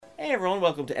Hey everyone,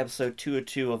 welcome to episode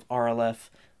 202 of RLF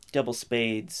Double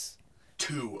Spades.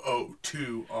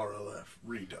 202 RLF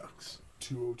Redux.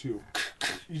 202.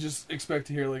 You just expect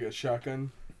to hear like a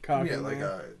shotgun cock Yeah, in like there?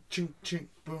 a chink chink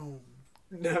boom.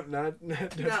 No, not like not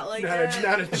that.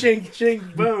 not a chink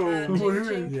chink boom. What do you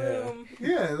mean? Yeah. Boom.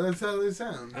 Yeah, that's how they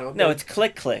sound. No, it's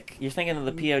click click. You're thinking of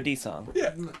the POD song.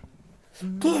 Yeah.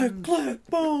 Click click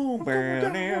boom.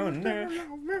 No,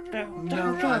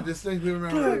 I distinctly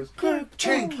remember those. Click,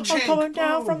 Chink, I'm chink, coming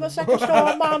down boom. from the second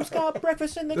store. Mom's got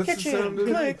breakfast in the That's the kitchen. sound it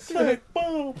Click, makes. click,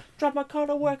 boom. Drop my car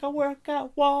to work. I work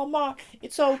at Walmart.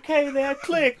 It's okay there.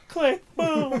 Click, click,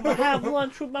 boom. I have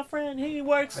lunch with my friend. He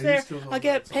works I there. used to love I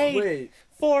get that song. paid Wait,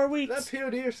 4 is weeks. that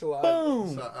POD or Saliva?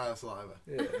 Boom. Saliva.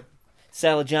 Yeah.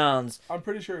 Sally Johns. I'm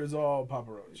pretty sure it's all Papa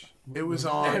Roach. It was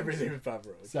on. Everything with Papa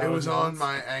Roach. It was on Jones.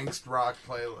 my angst rock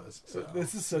playlist. So So.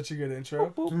 this is such a good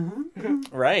intro.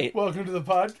 Right. Welcome to the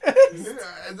podcast.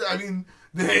 Yeah, I mean,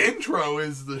 the intro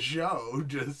is the show.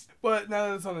 Just But now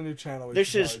that it's on a new channel, we There's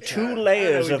should just probably- two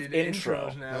layers I know we of did intro.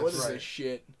 intros now. That's What is right. this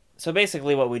shit? So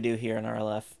basically what we do here in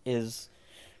RLF is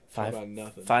About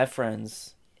nothing. five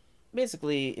friends.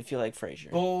 Basically, if you like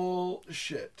Frasier.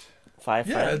 bullshit. Five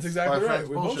Yeah, friends. that's exactly Five right. friends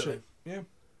We bullshit. bullshit. Yeah.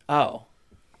 Oh.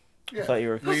 Yeah. I thought you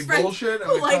were... We Friends bullshit and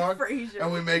who we like talk Frasier.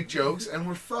 and we make jokes and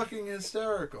we're fucking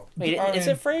hysterical. Wait, I is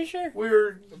mean- it Frasier?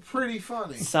 We're pretty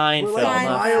funny. Seinfeld, We're like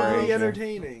not mildly Frasier.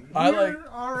 entertaining. I We're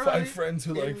like alright five friends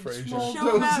who like in Frasier. small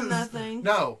Show about doses. nothing.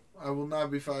 No, I will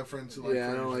not be five friends who like Yeah,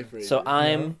 I Frasier. don't like Frasier. So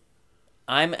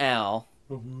I'm Al.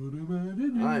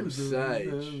 I'm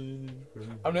Sage.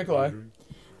 I'm Nikolai.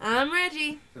 I'm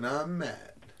Reggie. And I'm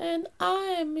Matt. And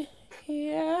I'm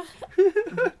here.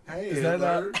 Hey, Is that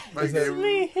Hitler. My is that- gay,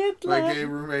 Me, Hitler. my gay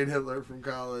roommate Hitler from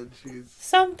college. He's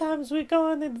Sometimes we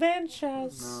go on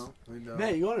adventures. no, we don't.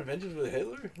 Man, you go on adventures with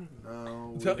Hitler?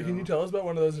 No, we Can you don't. tell us about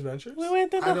one of those adventures? We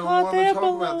went to I the don't hot want to air talk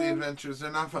about the balloon. adventures.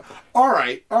 They're not fun. All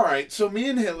right. So me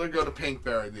and Hitler go to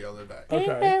Pinkberry the other day.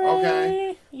 Okay.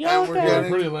 Okay. Yoga. And we're Yeah, getting- a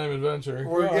pretty lame adventure.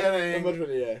 We're Yeah. getting How much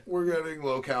money? Yeah. we're getting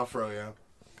low cal froyo.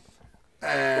 We're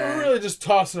And really just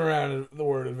tossing around the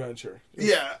word adventure.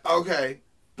 yeah, okay.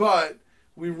 But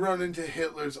we run into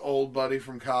Hitler's old buddy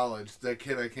from college, that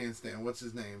kid I can't stand. What's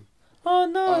his name? Oh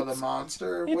no! Oh, the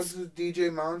Monster. it's- What's the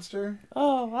DJ Monster?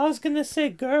 Oh, I was gonna say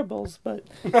Goebbels, but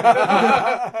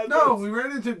No, we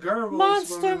ran into Goebbels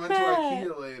Monster when we went to Matt.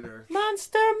 IKEA later.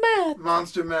 Monster Matt.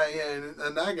 Monster Matt, yeah,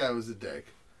 and that guy was a dick.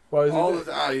 Why is All it?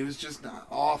 the time, he was just not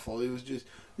awful. He was just.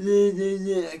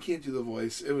 I can't do the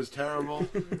voice. It was terrible.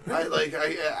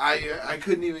 I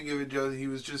couldn't even give a joke. He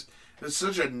was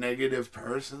such a negative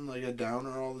person, like a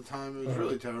downer all the time. It was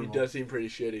really terrible. He does seem pretty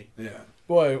shitty. Yeah.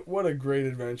 Boy, what a great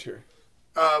adventure.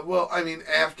 Well, I mean,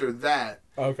 after that,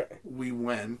 Okay. we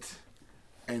went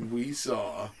and we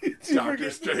saw You Doctor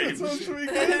forget Strange. it's supposed to be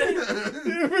good.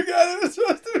 You forgot it was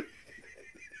supposed to be.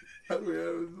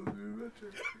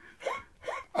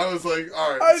 I was like,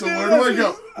 all right. I So knew where that do I go?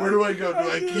 was- Where do I go? Do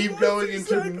I knew keep that's going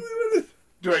exactly into? what it-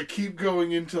 Do I keep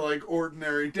going into like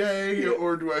ordinary day,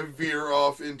 or do I veer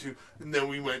off into? And then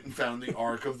we went and found the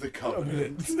Ark of the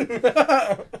Covenant.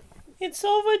 It's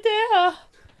over there.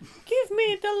 Give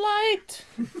me the light.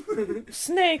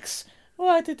 Snakes.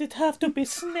 Why did it have to be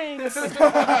snakes?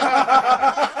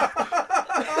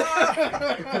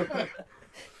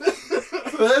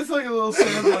 So that's like a little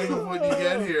sampling of what you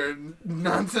get here.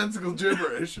 Nonsensical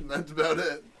gibberish, and that's about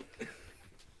it.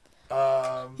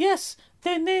 Yes,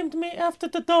 they named me after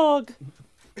the dog.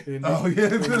 Oh yeah,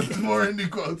 there's more indie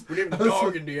quotes. We named the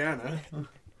dog Indiana.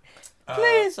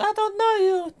 Please, I don't know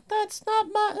you. That's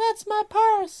my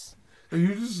purse. Are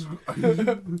you just?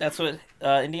 That's what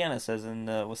Indiana says in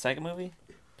the second movie.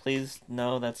 Please,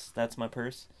 no, that's my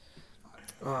purse.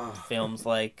 Films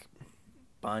like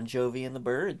Bon Jovi and the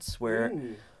Birds, where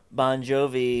Ooh. Bon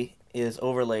Jovi is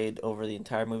overlaid over the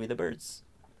entire movie The Birds.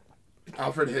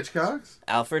 Alfred Hitchcock's?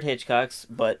 Alfred Hitchcock's,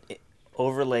 but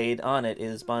overlaid on it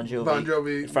is Bon Jovi, Bon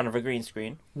Jovi. in front of a green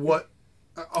screen. What?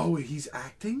 Oh, he's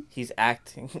acting? He's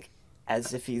acting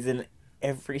as if he's in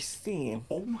every scene.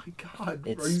 Oh my god.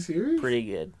 It's Are you serious? pretty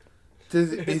good.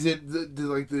 Is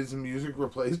the music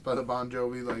replaced by the Bon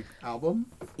Jovi like album?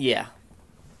 Yeah,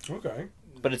 Okay.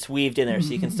 but it's weaved in there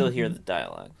so you can still hear the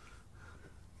dialogue.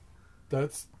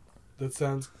 That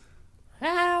sounds.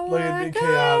 I Like it'd wanna be go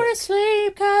chaotic. to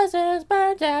sleep 'cause there's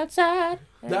birds outside.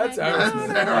 That's And I That's Aerosmith.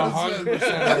 go to- Aerosmith. 100%.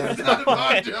 That's not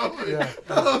Bon Jovi. Yeah.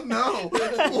 Oh no.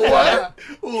 What?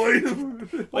 Wait a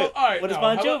minute. Well, all right. what does now,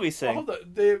 Bon how about- Jovi sing? Hold on.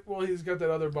 Well, he's got that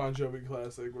other Bon Jovi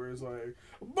classic where he's like,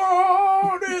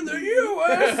 "Born in the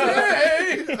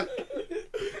USA."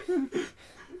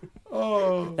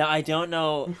 Oh. Now I don't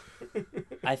know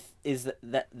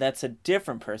That's a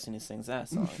different person who sings that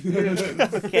song. Okay.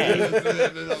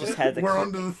 Just had to We're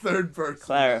on to the third person.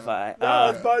 clarify. No,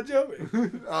 it's Bon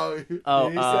Jovi. Oh, He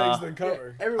sings the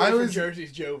cover. Everyone I from was-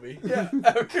 Jersey's Jovi. Yeah.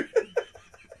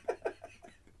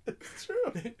 It's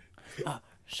true.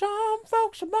 Some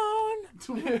folks are born.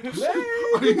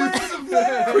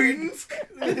 Queens.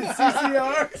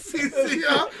 CCR.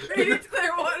 CCR. It's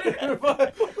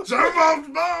Clearwater. Someone's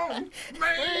bone.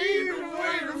 Made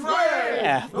way to fly.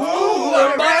 Yeah. Ooh,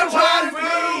 I'm bad Ooh.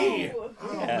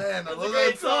 Oh, Yeah. man, I love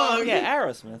great that song. Yeah,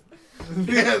 Aerosmith.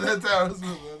 Yeah, that's Aerosmith.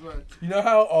 That's right. You know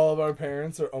how all of our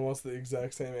parents are almost the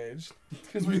exact same age?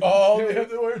 Because we all knew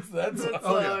the words to that song.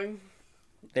 Oh, yeah. Song.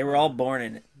 They were all born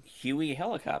in Huey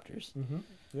helicopters.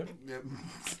 Yep.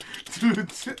 Dude,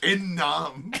 in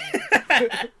Nam.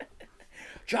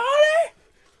 Charlie!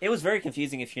 It was very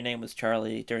confusing if your name was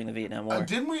Charlie during the Vietnam War.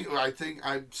 Didn't we? I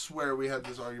swear we had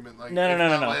this argument like No, if no,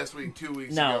 not no. last week, 2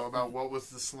 weeks No. ago about what was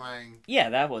the slang. Yeah,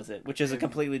 that was it, which is a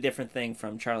completely different thing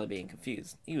from Charlie being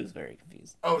confused. He was very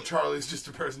confused. Oh, Charlie's just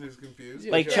a person who's confused.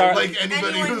 Like Like anybody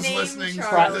Anyone who's named listening to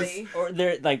Charlie. this. Or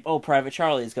they're like, oh, Private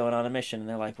Charlie's going on a mission, and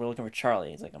they're like, we're looking for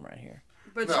Charlie. He's like, I'm right here.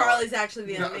 But No. Charlie's actually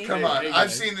the No, enemy. come Hey, on. hey, I've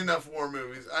guys. seen enough war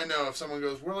movies. I know if someone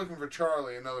goes, we're looking for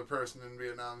Charlie, another person in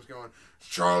Vietnam's going, it's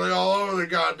Charlie all over the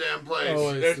goddamn place.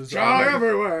 Always, There's there's Charlie always,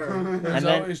 everywhere. there's And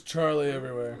then- always Charlie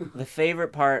everywhere. The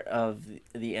favorite part of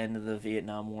the end of the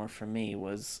Vietnam War for me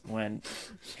was when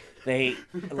they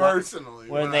Personally,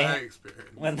 When when they- I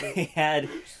experienced. when they had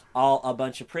a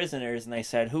bunch of prisoners and they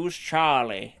said, "Who's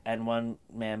Charlie?" And one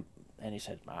man, and he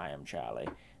said, "I am Charlie."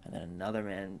 And then another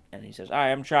man, and he says, "I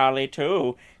am Charlie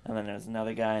too." And then there's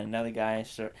another guy, and another guy.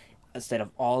 So instead of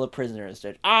all the prisoners,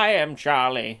 said, "I am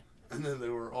Charlie. And then they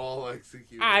were all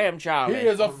executed. I am He Charlie."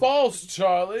 is a false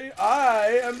Charlie.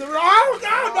 I am the. Oh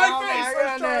God, my face!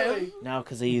 Where's Charlie? Now,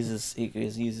 because he uses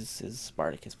his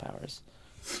Spartacus powers.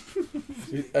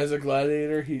 As a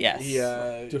gladiator, he Yes. He,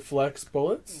 deflects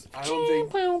bullets. I don't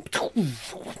think.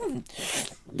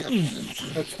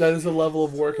 That is a level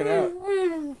of working out.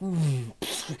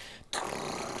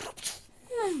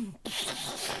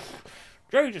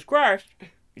 Jesus Christ,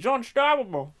 he's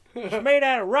unstoppable. He's made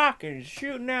out of rock and he's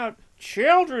shooting out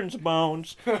children's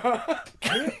bones. I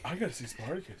gotta see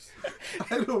Spartacus.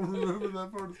 I don't remember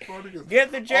that part of Spartacus.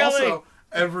 Get the jelly. Also,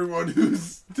 everyone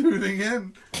who's tuning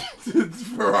in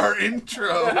for our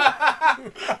intro,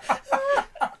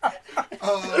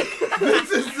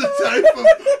 this is the type of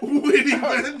witty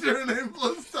banter and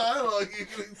aimless dialogue you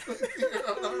can expect here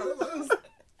on our list.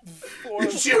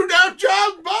 You shoot out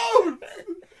child bones!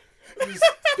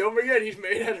 Don't forget, he's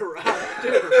made out of rock,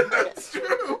 too. That's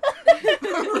true. I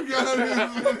forgot he was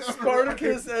made out of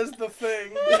Spartacus as the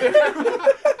thing.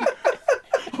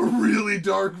 a really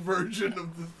dark version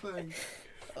of the thing.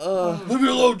 Leave me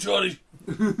alone, Johnny.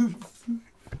 I'm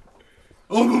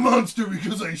a monster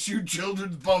because I shoot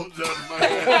children's bones out of my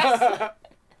head.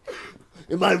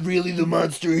 Am I really the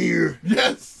monster here?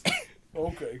 Yes,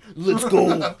 Okay. Let's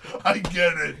go. I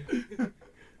get it.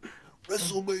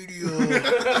 WrestleMania.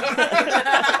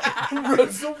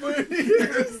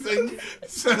 Your thing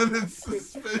sounded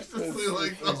suspiciously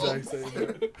like the whole Exact same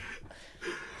thing.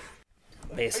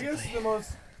 I Basically.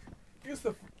 guess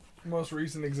the most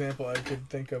recent example I could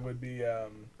think of would be that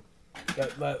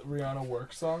Rihanna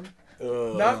work song.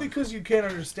 Not because you can't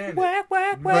understand it.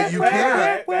 But you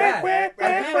can.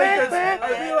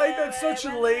 I feel like that's such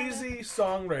a lazy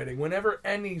songwriting. Whenever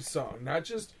any song, not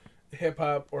just hip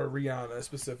hop or Rihanna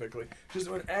specifically, just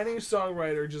when any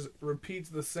songwriter just repeats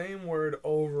the same word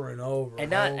over and over,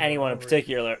 And not over anyone in and over.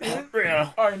 particular.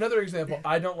 Yeah. All right, another example.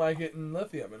 I don't like it in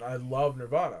Lithium, and I love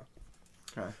Nirvana.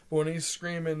 Okay. When he's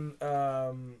screaming,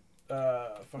 fucking,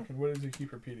 what does he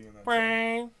keep repeating in that song?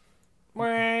 Ring,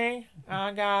 ring,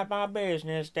 I got my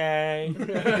business day. I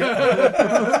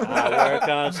work on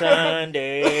I don't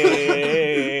Sundays.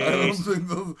 think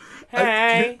those.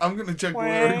 Hey, I'm gonna check the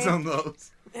Wang. lyrics on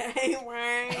those. Hey,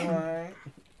 Wayne. Right.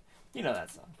 you know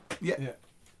that song. Yeah.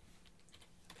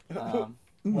 Um,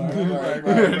 Work.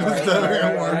 Just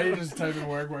typing work. Now you just type in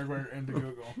work into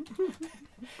Google.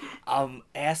 I'm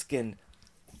asking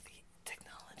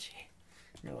technology.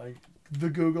 You're like, the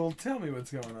Google, tell me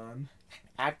what's going on.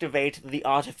 Activate the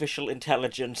artificial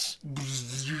intelligence.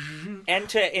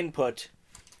 Enter input.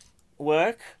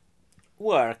 Work.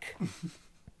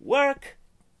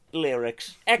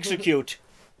 Lyrics. Execute.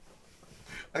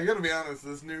 I gotta be honest.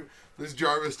 This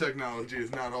Jarvis technology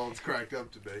is not all it's cracked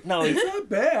up to be. No, It's not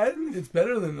bad. It's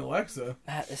better than Alexa.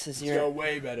 Matt, this is Go your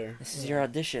way better.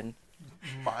 audition.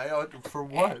 For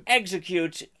what?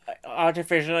 Execute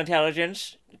artificial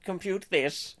intelligence. Compute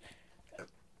this.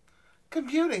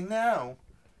 Computing now.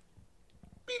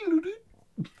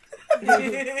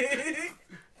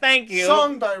 Thank you.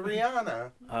 Song by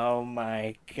Rihanna. Oh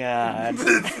my god.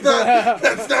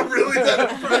 That's not really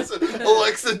that impressive.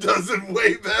 Alexa does it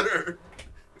way better.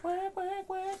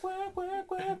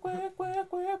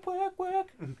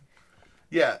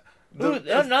 Yeah. Ooh,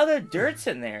 another dirt's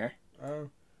in there. Oh.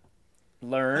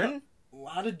 Learn. A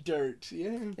lot of dirt.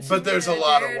 Yeah. But there's a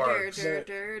lot of words. Too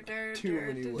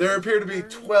many words. There appear to be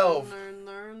 12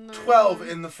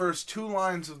 in the first 2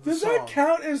 lines of the Does song. that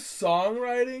count as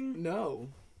songwriting? No.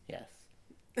 Yes.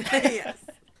 Yes.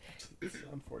 It's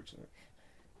unfortunate.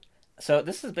 So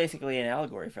this is basically an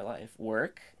allegory for life.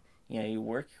 Work. You know, you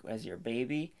work as your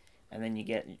baby, and then you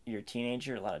get your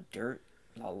teenager, a lot of dirt,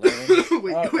 a lot of learning.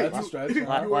 Wait, Oh, wait. that's a stretch. A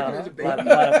lot, You working as a baby?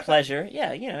 lot of pleasure.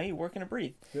 Yeah, you know, you work and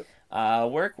breathe. Yep.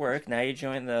 Work. Now you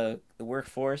join the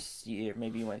workforce.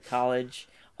 Maybe you went to college.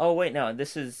 Oh, wait, no.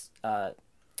 This is the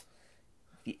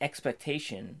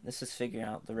expectation. This is figuring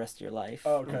out the rest of your life.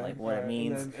 Oh, okay. And, like, what it Alright,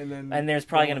 means. And then And there's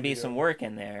probably what going to do be you do? some work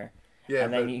in there. Yeah,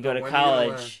 and then but- you go but to when are you gonna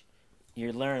college.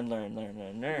 You learn.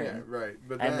 Yeah, right.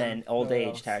 But And then old what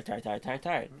age, else?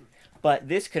 tired. But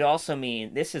this could also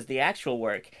mean this is the actual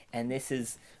work, and this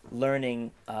is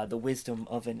learning the wisdom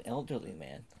of an elderly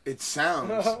man. it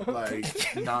sounds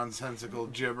like nonsensical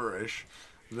gibberish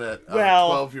that a Well-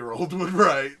 12-year-old would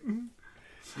write.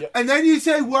 Yep. And then you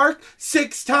say work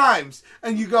 6 times,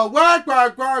 and you go work,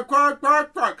 and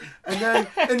then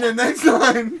in the next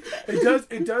line,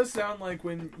 It does sound like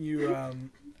when you're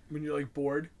like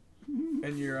bored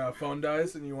and your phone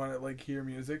dies and you want to like hear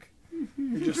music.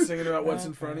 You're just singing about what's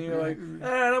in front of you, like, and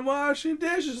I'm washing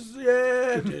dishes,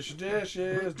 yeah,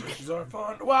 dishes are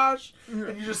fun to wash,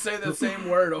 and you just say the same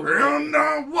word over and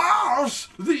over. and wash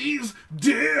these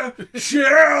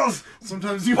dishes.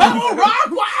 Sometimes you Oh, rock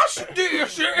wash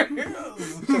dishes.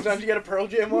 Sometimes you gotta Pearl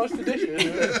Jam wash the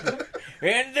dishes.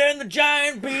 And then the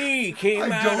giant bee came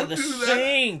I out don't of the do that.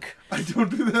 sink. I don't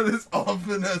do that as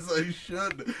often as I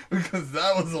should because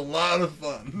that was a lot of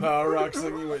fun. Rock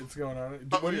singing, what's going on?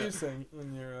 What do yeah. you sing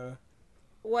when you're,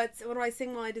 What do I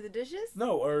sing while I do the dishes?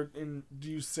 no, or do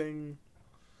you sing?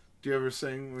 Do you ever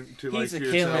sing to He's like a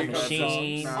yourself killing about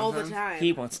machine. songs? All the time.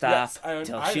 He won't stop Yes, I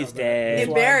till know she's that. dead. That's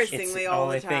why- Embarrassingly It's the all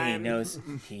only the thing he time. knows.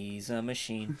 He's a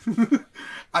machine.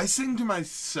 I sing to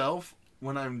myself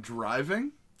when I'm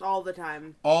driving All the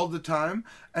time. all the time,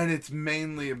 and it's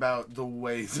mainly about the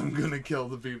ways I'm gonna kill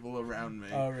the people around me.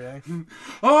 Oh, really?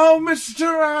 Oh, mister,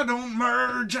 I don't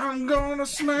merge. I'm gonna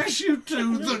smash you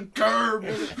to the curb.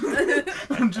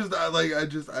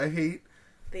 I hate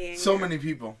The so anger. many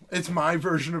people. It's my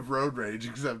version of road rage,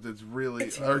 except it's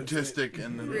really artistic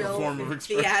and a Real form of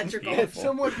expression. theatrical. It's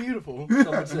somewhat beautiful, some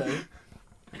would say.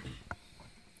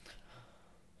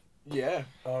 Yeah.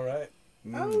 All right.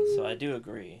 So I do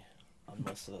agree on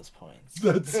most of those points.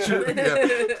 That's true.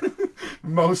 Yeah.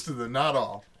 Most of them, not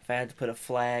all. If I had to put a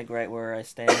flag right where I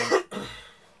stand,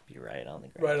 be right on the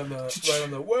ground. Right on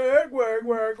the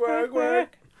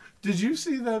work. Did you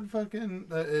see that fucking?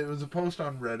 It was a post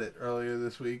on Reddit earlier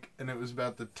this week, and it was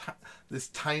about this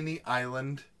tiny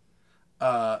island.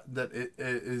 That it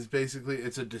is basically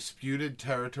it's a disputed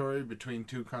territory between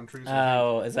 2 countries.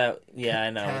 Oh, is that? Yeah, I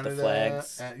know. Canada, With the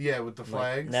flags. yeah, with the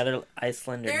flags.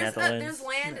 Iceland or There's Netherlands.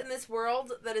 land in this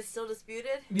world that is still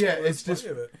disputed. yeah, It's plenty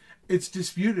of it. it's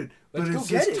disputed, but Let's go it's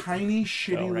get this it. tiny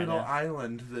shitty Go right little now.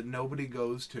 island that nobody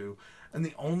goes to, and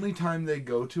the only time they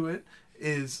go to it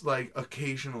is like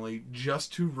occasionally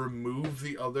just to remove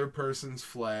the other person's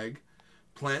flag,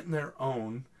 plant their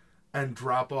own, and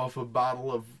drop off a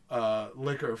bottle of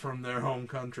liquor from their home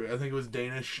country. I think it was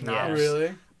Danish schnapps.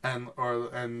 Really? And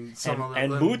some And- other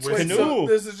and and Boots whiskey. Canoe. So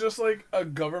this is just like a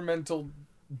governmental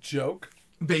joke.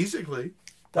 Basically.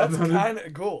 That's I'm not- kind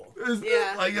of cool. It's,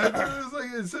 Yeah.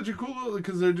 it's such a cool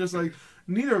because they're just like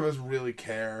neither of us really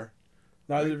care.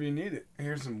 Neither of you need it.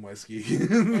 Here's some whiskey.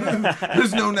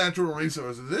 There's no natural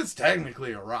resources. It's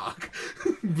technically a rock,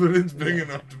 but it's big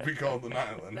enough to be called an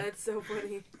island. That's so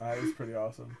funny. That was pretty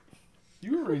awesome.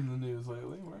 You were reading the news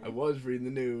lately, weren't I you? was reading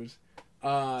the news.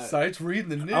 Sites reading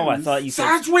the news. Oh, I thought you said.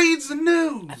 Satch reads the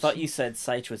news. I thought you said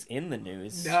Seich was in the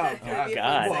news. No, That could Oh be a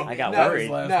God, fun I got segment. worried.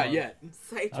 Last not one. yet.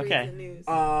 Sight Okay. reads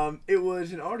the news. It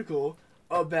was an article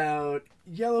about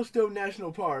Yellowstone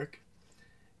National Park.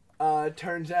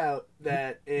 Turns out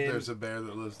that in There's a bear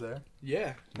that lives there.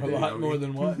 yeah, A lot more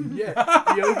than one.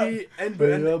 yeah, Yogi and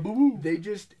Ben, they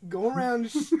just go around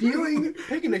stealing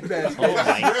picnic baskets. Oh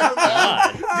my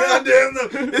God!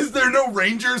 Goddamn! Is there no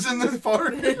rangers in this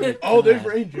park? Oh, there's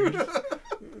rangers.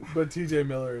 But TJ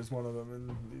Miller is one of them,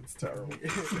 and it's terrible.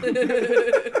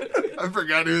 I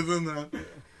forgot he was in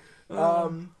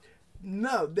that.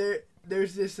 No,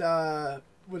 there's this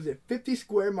was it 50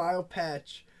 square mile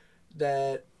patch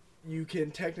that you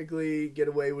can technically get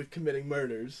away with committing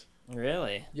murders.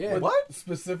 Really? Yeah. What?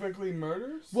 Specifically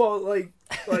murders? Well, like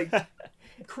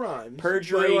crimes.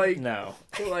 Perjury? But, like, No.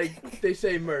 but, like they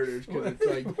say murders because it's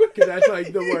like because that's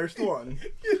like the worst one.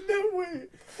 No,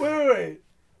 wait.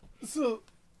 So,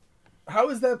 how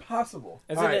is that possible?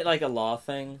 Isn't Alright. it like a law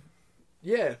thing?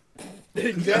 Yeah. I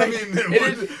Exactly. mean, It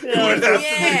is it would have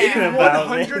Yeah. to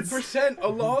be. 100% a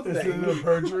law Is it thing. a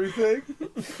perjury thing?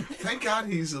 Thank God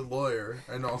he's a lawyer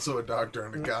and also a doctor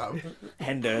and a cop.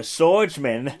 And a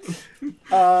swordsman.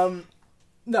 No,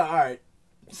 alright.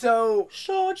 So,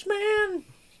 Swordsman!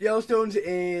 Yellowstone's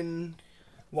in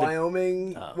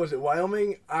Wyoming. Oh. Was it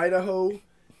Wyoming, Idaho,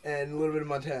 and a little bit of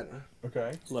Montana?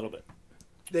 Okay. A little bit.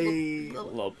 They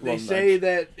Little they say nudge.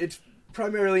 that it's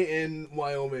primarily in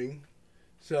Wyoming.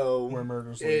 So Where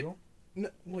murder's It- legal? no,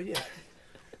 well, yeah.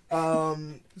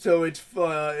 So it's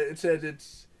it says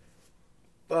it's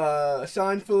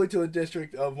assigned fully to the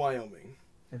district of Wyoming.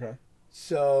 Okay.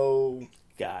 So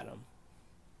Got him.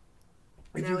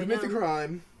 if Now you we commit the know.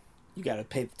 crime, You gotta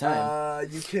pay the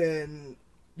time.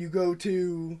 you go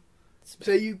to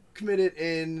say you commit it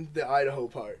in the Idaho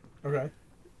part. Okay.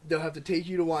 They'll have to take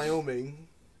you to Wyoming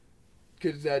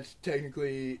because that's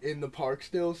technically in the park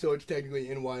still, so it's technically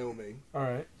in Wyoming. All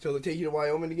right. So they'll take you to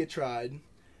Wyoming to get tried,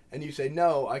 and you say,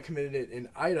 no, I committed it in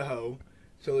Idaho,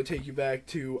 so they'll take you back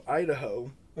to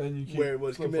Idaho, And you keep where it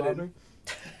was committed. flip-flopping?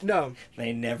 No.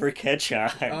 They never catch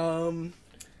on.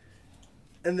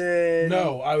 And then...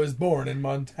 No, I was born in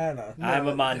Montana. I'm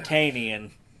a no.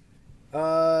 Montanian.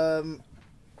 And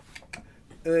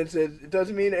then it says, it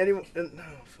doesn't mean anyone... No,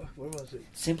 fuck, where was it?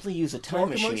 Simply use a time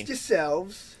Talk amongst machine.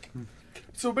 yourselves.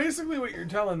 So basically, what you're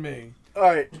telling me.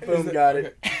 Alright, boom, that- got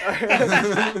it.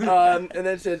 And then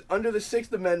it says, under the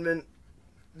 6th Amendment,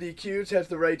 the accused has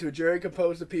the right to a jury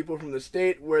composed of people from the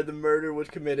state where the murder was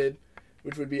committed,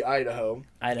 which would be Idaho,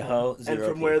 Idaho, and zero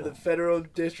from where people. the federal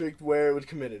district where it was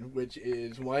committed, which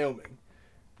is Wyoming.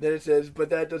 Then it says, but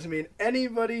that doesn't mean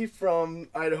anybody from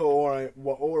Idaho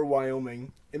or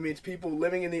Wyoming. It means people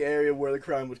living in the area where the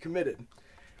crime was committed.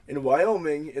 In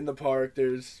Wyoming, in the park,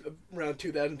 there's around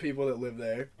 2,000 people that live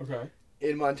there. Okay.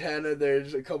 In Montana,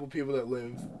 there's a couple people that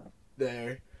live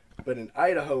there, but in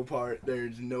Idaho part,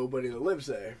 there's nobody that lives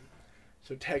there.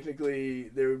 So technically,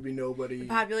 there would be nobody.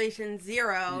 Population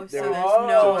 0, so There- there's Oh.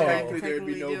 no So one that technically, can there'd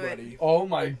be technically do it. nobody. Oh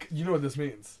my! You know what this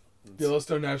means?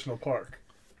 Yellowstone National Park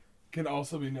can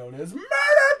also be known as Murder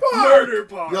Park. Murder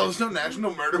Park. Yellowstone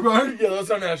National Murder Park?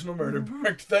 Yellowstone National Murder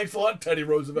Park. Thanks a lot, Teddy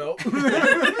Roosevelt.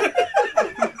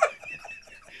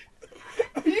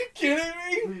 Are you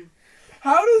kidding me?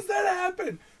 How does that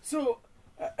happen? So,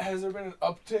 has there been an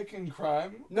uptick in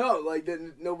crime? No, like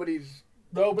then nobody's.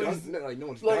 Nobody's Done, like no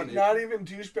one's like done it. not even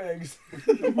douchebags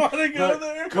want to go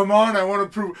there. Come on, I want to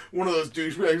prove one of those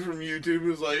douchebags from YouTube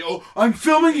who's like, oh, I'm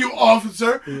filming you,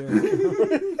 officer.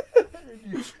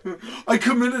 I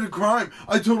committed a crime.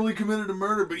 I totally committed a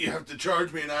murder, but you have to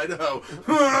charge me in Idaho.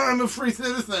 I'm a free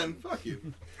citizen. Fuck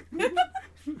you.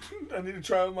 I need to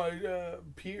try with my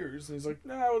peers. And he's like,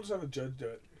 nah, we'll just have a judge do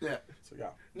it. Yeah. So yeah.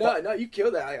 No, you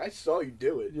killed that. I saw you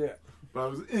do it. Yeah. But I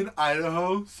was in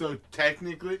Idaho, so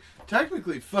technically,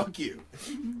 fuck you.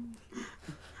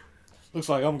 Looks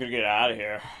like I'm gonna get out of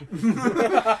here.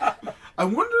 I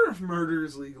wonder if murder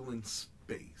is legal in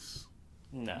space.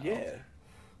 No. Yeah.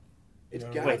 It's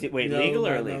No. got. Wait, No, legal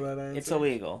or no, illegal? that answer. It's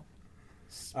illegal.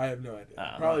 I have no idea.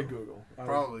 Oh. Probably Google. I would-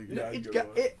 Probably. Yeah, I'd It's Google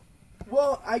got it.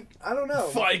 Well, I don't know.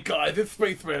 Fight guy, the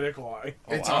space medical.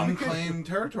 It's wow. unclaimed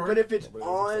territory. But if it's Nobody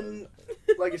on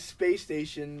like a space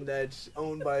station that's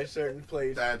owned by a certain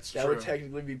place, That's that true. would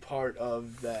technically be part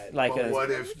of that. Like But a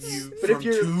what if you But if from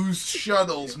you're- two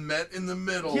shuttles met in the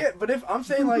middle? Yeah, but if I'm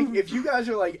saying like if you guys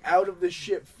are like out of the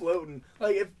ship floating,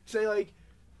 like if say like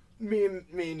me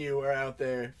and you are out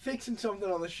there fixing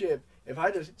something on the ship, if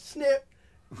I just snip,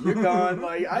 you're gone.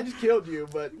 Like I just killed you,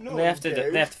 but no. they have one to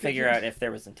cares. they have to figure out if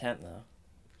there was intent though.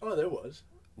 Oh, there was.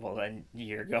 Well, then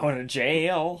you're going to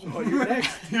jail. Oh, you're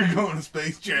next. You're going to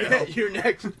space jail. Yeah, you're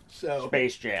next. So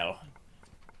Space jail.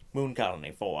 Moon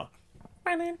Colony 4.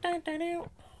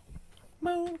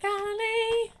 Moon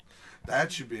Colony.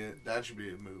 That should be a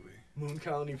movie. Moon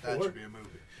Colony That 4. should be a movie.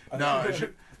 No, it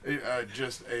should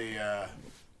just a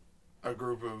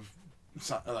group of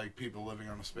like people living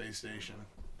on a space station,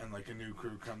 and like a new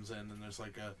crew comes in, and there's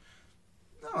like a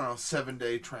I don't know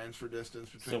 7-day transfer distance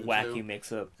It's between a the wacky two,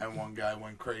 mix-up. and one guy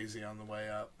went crazy on the way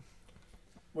up.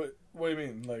 What do you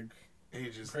mean? Like, He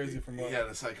just Crazy from he what? had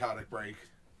a psychotic break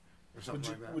or something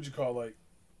like that. would you call like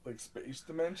space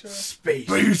dementia?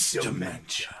 Space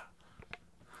dementia.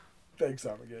 Thanks,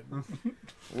 Armageddon.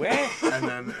 Where? And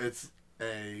then it's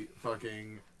a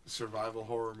fucking survival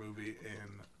horror movie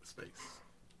in space.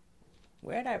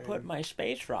 Where'd I put my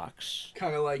space rocks?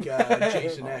 Kind of like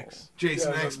Jason X.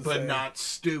 Jason Yeah, I was X, about to but say. not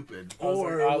stupid. I was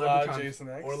Or like, a la Leprechaun, Jason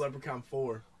X. or Leprechaun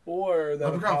 4. Or that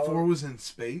Leprechaun Apollo... 4 was in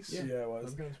space? Yeah, it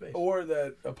was. Leprechaun Space. Or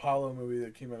that Apollo movie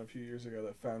that came out a few years ago,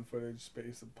 that found footage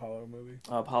space Apollo movie.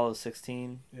 Apollo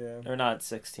 16, Yeah. or not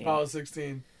 16? Apollo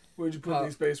 16. Where'd you put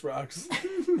these space rocks?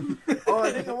 Oh,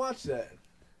 I think I watched that.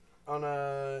 On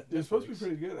It's supposed to be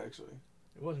pretty good, actually.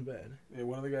 It wasn't bad. Yeah,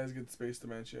 one of the guys gets space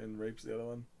dementia and rapes the other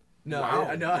one. No, Wow.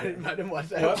 I didn't watch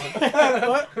that.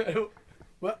 What? one.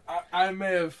 What? I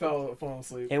may have fallen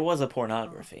asleep. It was a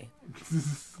pornography.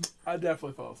 I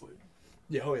definitely fell asleep.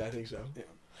 Yeah, oh yeah, I think so.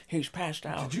 He's passed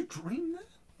out. Did you dream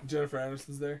that? Jennifer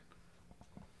Aniston's there.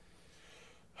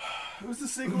 It was the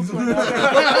sequel to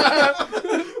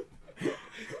another.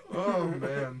 Oh,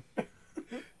 man.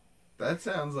 That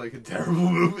sounds like a terrible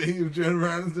movie. If Jennifer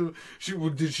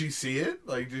Aniston, did she see it?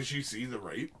 Like, did she see the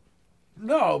rape?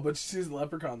 No, but she sees the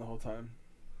leprechaun the whole time.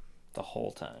 The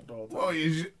whole time. The whole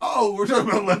time. We're talking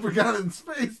about Leprechaun in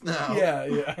space now. Yeah,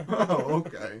 yeah. Oh,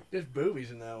 okay. There's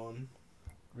boobies in that one.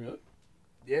 Really?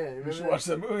 Yeah, You remember should that? watch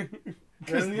that movie.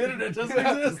 Because the internet doesn't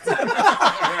exist.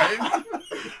 Right?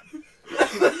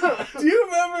 Do you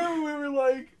remember when we were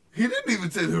like... He didn't even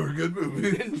say they were good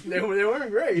movies. they weren't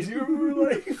great. Do you remember we were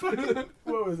like... fucking-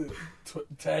 what was it?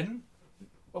 10?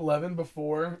 11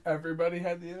 before everybody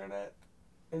had the internet?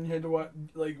 And you had to watch...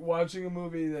 Like, watching a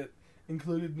movie that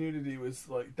included nudity was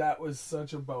like... That was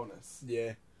such a bonus.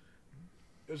 Yeah.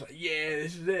 It was like, yeah,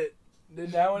 this is it.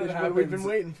 This, Now when this it is what we've been happens-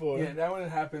 waiting for. Yeah, now when it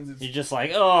happens, it's... You're just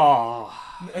like, oh,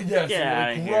 Yes, Get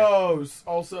outta like, here. gross.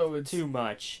 Also, it's too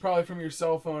much. probably from your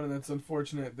cell phone, and it's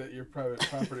unfortunate that your private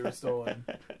property was stolen.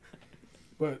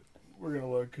 But we're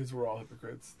gonna look because we're all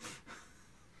hypocrites.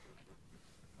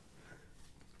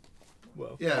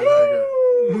 Well, Yeah, Tiger.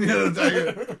 Yeah,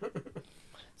 Tiger.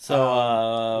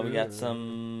 So we got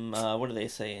some. What do they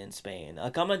say in Spain?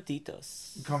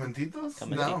 Comentitos. Commentitos?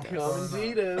 Commentitos. No.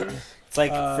 Commanditos. It's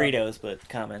like Uh, Fritos, but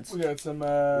comments. We got some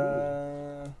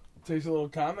tasty little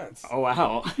comments. Oh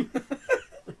wow.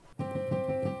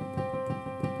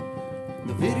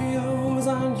 The videos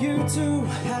on YouTube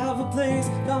have a place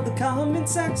called the comment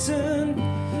section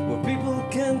where people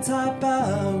can type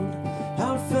out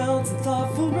heartfelt and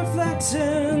thoughtful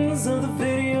reflections of the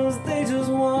videos they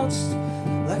just watched.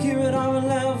 Like here at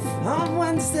RLF on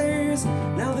Wednesdays,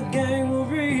 now the gang will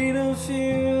read a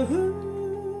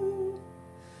few.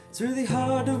 It's really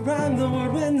hard to rhyme the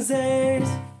word Wednesdays.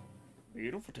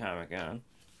 Beautiful time again.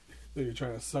 So you're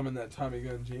trying to summon that Tommy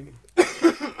gun genie.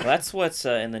 Well, that's what's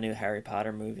in the new Harry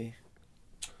Potter movie.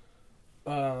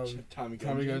 Tommy Tommy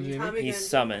gun genie. Tommy He's Gun-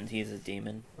 summoned. He's a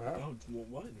demon. Wow. Oh,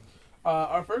 what?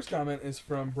 Our first comment is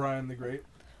from Brian the Great.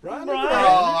 Brian. Oh,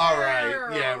 all right.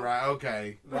 Yeah, right.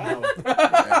 Okay. Wow.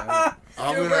 Yeah.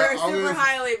 I'm Super, gonna, super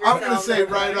highly of I'm gonna yourself, say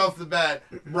okay? right off the bat,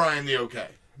 Brian the okay.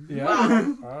 Yeah. Wow. I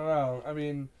don't know. I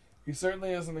mean, he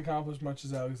certainly hasn't accomplished much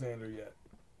as Alexander yet.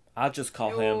 I'll just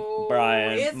call him Yo,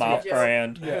 Brian, it's my a joke.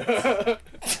 friend. Yeah.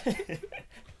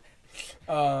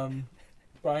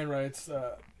 Brian writes,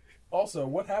 also,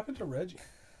 what happened to Reggie?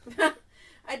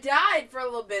 I died for a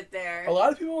little bit there. A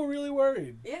lot of people were really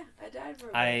worried. Yeah, I died for a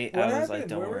bit. I What was happened? like,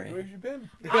 don't Where have worry. you been?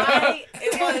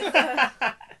 It was.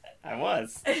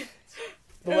 I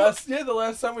was. The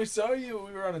last time we saw you,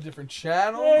 we were on a different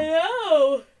channel.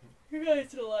 know. You guys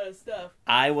did a lot of stuff.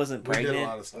 I wasn't We did a pregnant.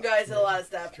 lot of stuff. You guys did a lot of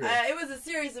stuff. True. It was a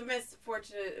series of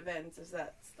misfortunate events, if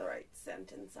that's the right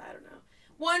sentence. I don't know.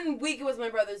 1 week it was my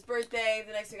brother's birthday.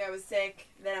 The next week I was sick.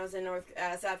 Then I was in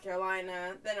South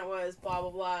Carolina. Then it was blah, blah,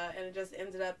 blah. And it just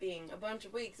ended up being a bunch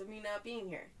of weeks of me not being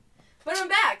here. But I'm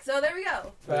back, so there we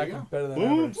go. Back you go. better than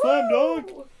Boom, ever. slam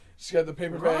dunk. Woo! She's got the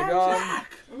paper bag on,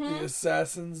 Mhm. the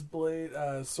assassin's blade,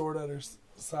 sword at her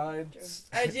side.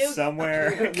 I do.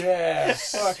 Somewhere. Yeah,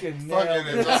 fucking nailed Fucking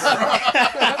it. is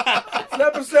It's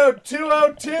episode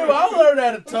 202. I'll learn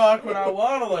how to talk when I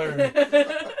want to learn.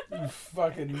 You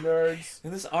fucking nerds.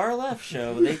 In this RLF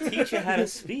show, they teach you how to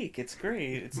speak. It's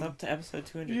great. It's up to episode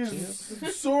 202.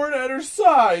 Sword at her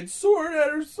side. Sword at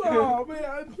her side. Oh,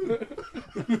 man.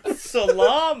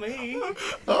 Salami.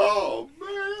 Oh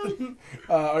man.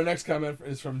 Our next comment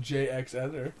is from JX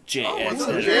Editor. what's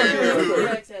up,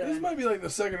 JX. Jay? This might be like the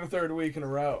second or third week in a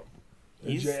row. that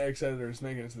He's- JX Editor is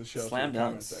making it to the show. Slam through the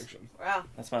comment dunks. section. Wow.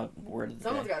 That's my word of the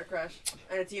Someone's day. got a crush.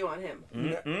 And it's you on him.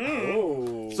 Mm-mm.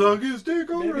 Oh. Suck his dick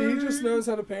already. Maybe he just knows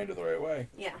how to paint it the right way.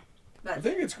 Yeah. I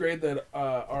think it's great that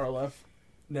RLF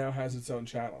now has its own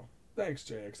channel. Thanks,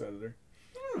 JX Editor.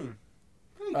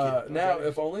 Thank you. Now,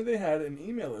 if only they had an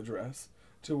email address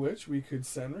to which we could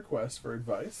send requests for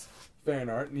advice, fan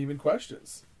art, and even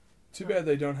questions. Too bad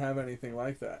they don't have anything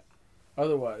like that.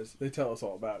 Otherwise, they tell us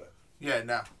all about it. Yeah,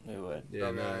 no. We would. Yeah,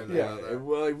 Okay, no, yeah. no.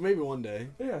 Well, like, maybe one day.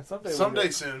 Yeah, someday. Someday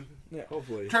soon.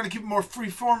 Hopefully. Trying to keep it more free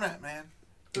format, man.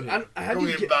 How do Don't you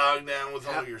get get, bogged down with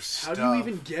all how, your how stuff. do you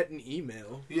even get an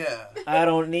email? Yeah. I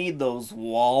don't need those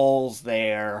walls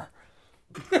there.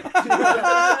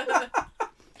 I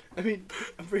mean,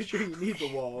 I'm pretty sure you need the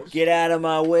walls. Get out of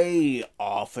my way,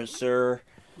 officer.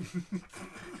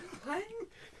 What?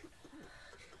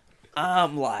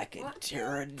 I'm like a What?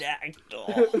 pterodactyl.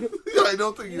 I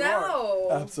don't think you are. No.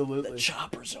 The Absolutely.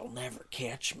 choppers will never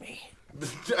catch me.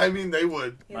 I mean, they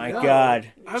would. My No.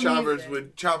 God. I mean,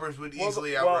 Choppers would Well,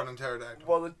 easily well- outrun a pterodactyl.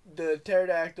 well, the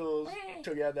pterodactyls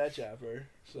took out that chopper,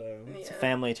 so... Yeah.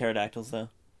 Family of pterodactyls, though.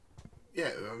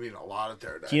 Yeah, I mean, a lot of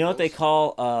pterodactyls. Do you know what they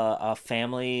call a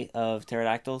family of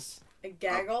pterodactyls? A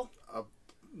gaggle?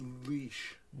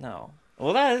 Leash. No.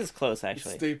 Well, that is close,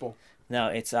 actually. Staple. No,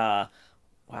 it's wow,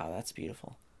 that's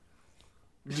beautiful.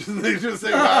 They just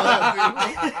say,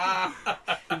 wow,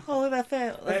 Oh, look at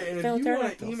that Hey, and if family you want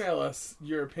to pterodactyls. email us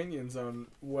your opinions on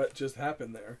what just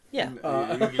happened there, Yeah. you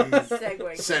can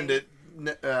Segue. send it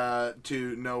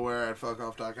to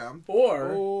nowhere@fuckoff.com.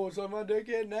 or Oh,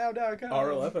 somebodygetnow.com.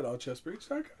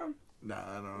 rlf@allchestbreach.com. No,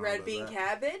 I don't know. Red about bean that.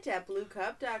 cabbage at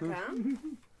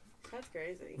bluecup.com. That's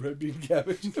crazy. Red bean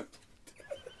cabbage.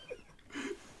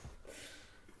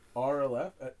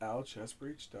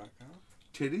 rlf@allchestbreach.com.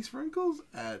 Titty sprinkles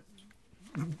at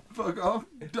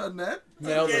fuckoff.net.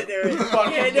 Nailed You it. can't do it. You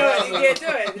Fucking can't do it. You can't do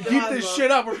it. It's Keep this impossible.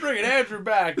 shit up. We're bringing Andrew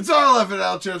back. It's all up at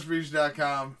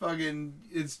outchestbreach.com. Fucking,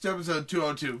 it's episode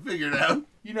 202. Figure it out.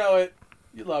 You know it.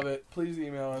 You love it. Please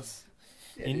email us.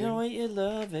 You know it, you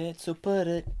love it, so put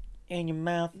it in your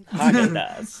mouth.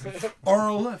 Haagen-Dazs.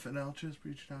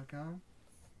 RLF@outchestbreach.com.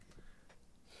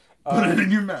 Put it in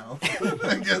your mouth.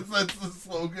 I guess that's the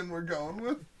slogan we're going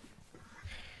with.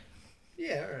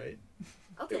 Yeah, alright.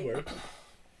 I'll Good take it. work.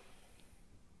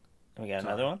 We got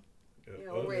another one? Yeah,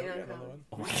 we're waiting we on got Colin.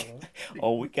 another one.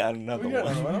 Oh, we got another We got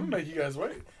another one. one. I'm gonna make you guys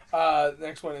wait.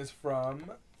 Next one is from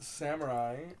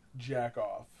Samurai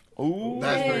Jackoff. Ooh.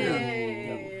 That's pretty good.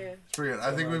 Yay. It's pretty good.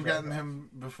 I think we've gotten him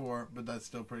before, but that's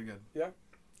still pretty good.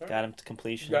 Got him to You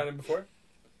completion. got him before?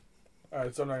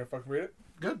 Alright, so I'm not gonna fucking read it.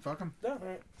 Good, fuck him. No,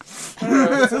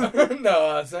 alright.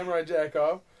 No, Samurai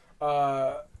Jackoff.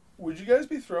 Would you guys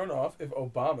be thrown off if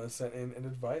Obama sent in an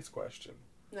advice question?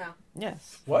 No.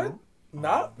 Yes. What?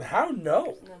 Not how?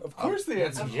 No. No. Of course the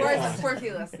answer Of is course, yes. of course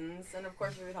he listens, and of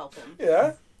course we would help him.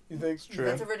 Yeah. You think it's true?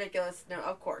 That's a ridiculous. No,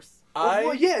 of course.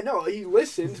 Well, yeah, no, he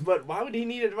listens, but why would he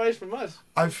need advice from us?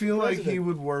 I feel like he President.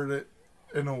 would word it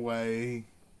in a way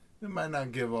that might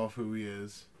not give off who he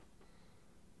is.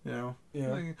 You know? Yeah.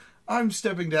 Like, I'm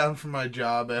stepping down from my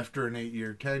job after an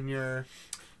 8-year tenure.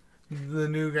 The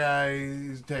new guy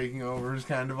is taking over is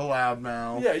kind of a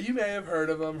loudmouth. Yeah, you may have heard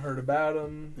of him, heard about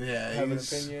him, Yeah, have an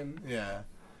he's, opinion. Yeah.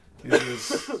 He's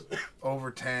just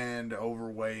over tanned,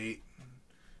 overweight,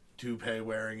 toupee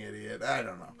wearing idiot. I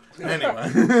don't know.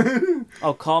 Anyway.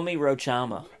 Oh, call me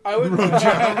Rochama. I would,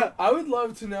 I would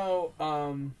love to know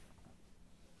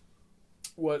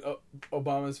what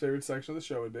Obama's favorite section of the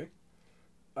show would be.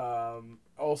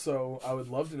 Also, I would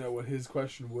love to know what his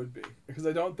question would be, because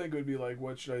I don't think it would be like,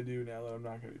 "What should I do now that I'm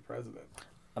not going to be president?"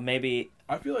 Maybe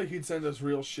I feel like he'd send us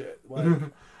real shit. Like,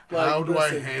 How do I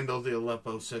listen, handle the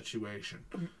Aleppo situation?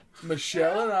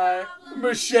 Michelle and I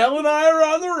are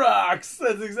on the rocks.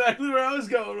 That's exactly where I was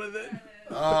going with it.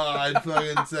 Oh, I'd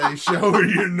fucking say, show her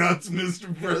your nuts,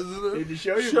 Mr. President. Did you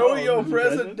show your Show balls, your Mr.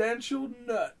 President? presidential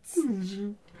nuts.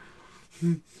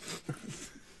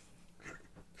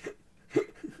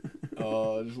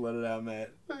 Oh, just let it out,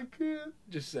 Matt. I can't.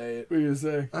 Just say it. What are you gonna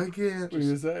say? I can't. What are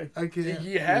you gonna say? I can't.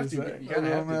 You have to. What do you You I kind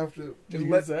of don't have to. have to. Just You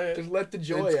let, can say it. just let the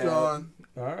joy It's out. gone.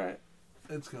 All right.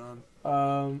 It's gone.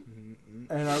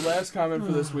 And our last comment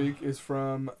for this week is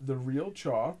from the Real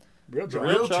Chaw. Real The jaw.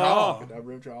 real chaw.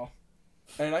 Real jaw.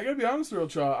 And I gotta be honest, Real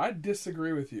Chaw, I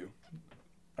disagree with you.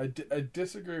 I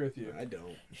disagree with you. I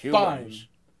don't. Fine.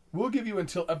 We'll give you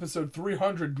until episode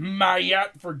 300,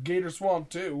 Mayat, for Gator Swamp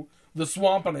 2, The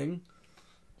Swampening.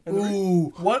 And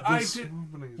Ooh. what I this did,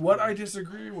 swampening is what bad. I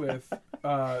disagree with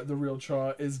the Real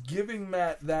Chaw is giving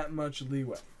Matt that much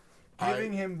leeway,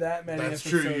 giving him that many. That's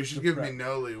episodes true. You should to give prep. me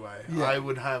no leeway. Yeah. I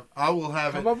will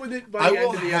have Come it. up with it by I the end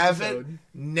will of the have episode. it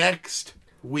next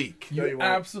week. You No, you won't.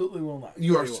 absolutely will not.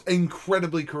 You are you won't.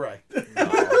 incredibly correct.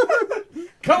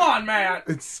 Come on, Matt.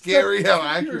 It's scary how Your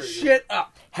accurate. you are. shit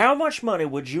up. How much money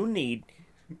would you need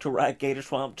to write Gator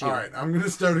Swamp 2? All right, I'm gonna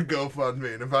start a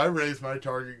GoFundMe, and if I raise my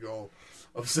target goal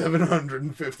of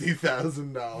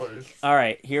 $750,000. All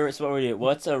right, here's what we do.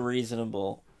 What's a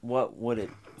reasonable? What would it?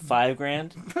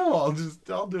 $5,000? No, I'll do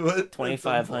it.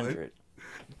 2,500.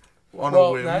 On a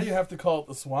Well, whim. now you have to call it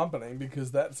the Swampening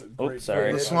because that's a great.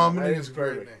 sorry. The phrase. Swampening is a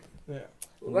great name. Yeah.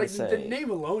 Like Say- the name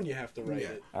alone, you have to write Yeah.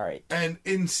 it. All right. And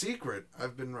in secret,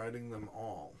 I've been writing them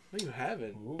all. No, you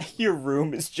haven't. Your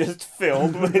room is just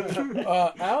filled with.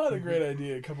 Al had a great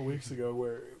idea a couple weeks ago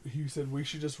where he said we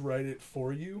should just write it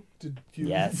for you to use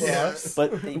Yes. for Yeah. us.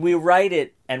 But we write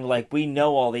it and like we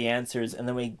know all the answers, and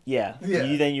then Yeah.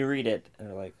 then you read it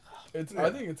and we're like, It's. Yeah. I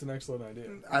think it's an excellent idea.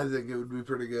 I think it would be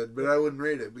pretty good, but I wouldn't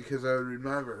read it because I would read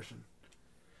my version.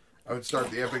 I would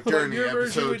start the Epic Journey Your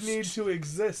version would episodes. need to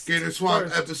exist. Gator Swamp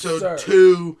first, episode sir.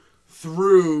 2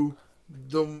 through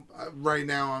the. Right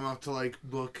now, I'm up to like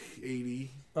book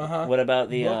 80. Uh-huh. what about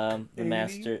the Book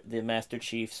 80? Master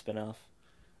Chief spinoff?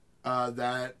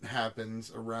 That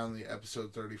happens around the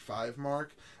episode 35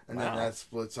 mark, and then Wow. that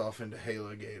splits off into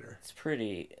Halo Gator. That's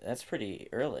pretty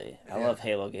early. I Yeah. love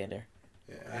Halo Gator.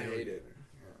 Yeah, I Halo hate Gator. it.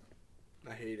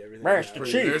 I hate everything. Master about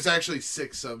it. Chief. There's actually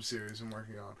 6 sub-series I'm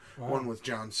working on. Wow. One with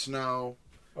Jon Snow.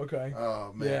 Okay.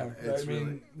 Oh man, Yeah. it's I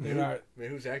mean, really you're not. Man,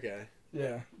 who's that guy?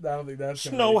 Yeah. I don't think that's.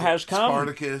 gonna Snow make it. has come.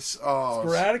 Spartacus. Oh,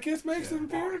 Sporadicus makes Yeah. an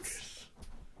appearance.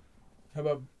 How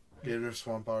about Gator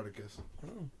Swamparticus.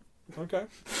 okay?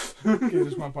 Gator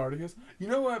Swamparticus. You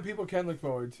know what people can look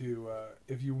forward to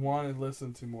if you want to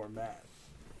listen to more Matt.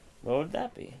 What would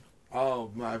that be?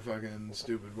 Oh, my fucking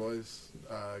stupid voice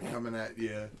coming at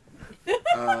you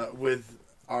with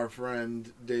our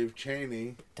friend Dave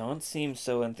Cheney. Don't seem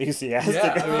so enthusiastic.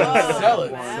 Yeah, I about mean, that. sell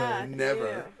it. Matt,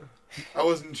 Never. I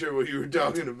wasn't sure what you were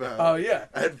talking about Oh yeah,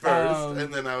 at first,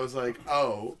 and then I was like,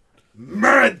 oh,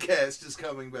 Madcast is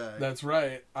coming back. that's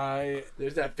right.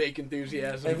 There's that fake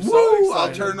enthusiasm. I'm Woo! so I'll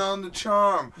excited. turn on the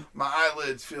charm. My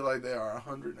eyelids feel like they are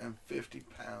 150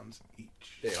 pounds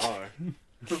each. They are.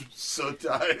 I'm so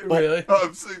tired. Really?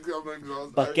 I'm sick. I'm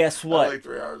exhausted. But guess what? I had like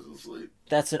 3 hours of sleep.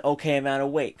 That's an okay amount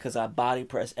of weight because I body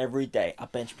press every day. I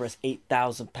bench press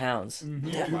 8,000 pounds. Mhm.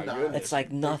 You do my not. goodness. It's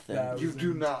like nothing. 8,000. You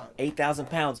do not. 8,000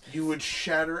 pounds. You would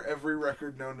shatter every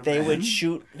record known to They man. would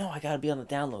shoot. No, I gotta be on the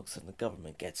down low so the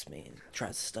government gets me and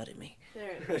tries to study me. There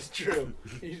it is. That's true.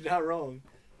 He's not wrong.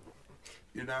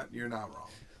 You're not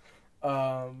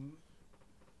wrong.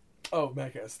 Oh,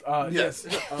 Madcast. Yes.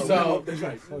 Yes. Oh, So, that's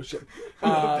right. oh shit.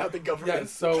 Not the government. Yeah.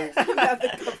 So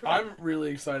I'm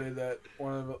really excited that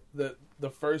the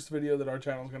first video that our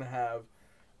channel is gonna have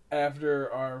after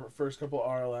our first couple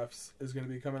RLFs is gonna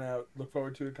be coming out. Look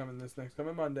forward to it coming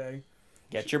coming Monday.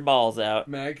 Get your balls out.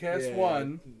 Madcast Yeah.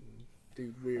 1.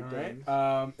 Do weird All things.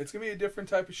 right. It's gonna be a different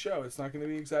type of show. It's not gonna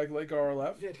be exactly like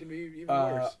RLF. Yeah, it can be even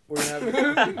worse. We're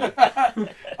gonna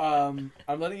have.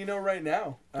 I'm letting you know right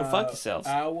now. Go fuck yourselves.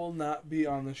 I will not be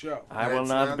on the show, I will That's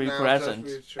not be now present.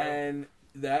 just be true. and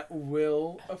that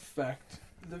will affect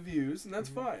the views, and that's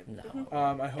fine.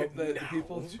 No. I hope that the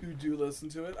people who do listen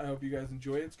to it, I hope you guys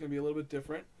enjoy it. It's gonna be a little bit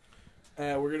different.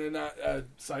 We're gonna not.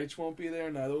 Seich won't be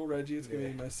there. Neither will Reggie. It's gonna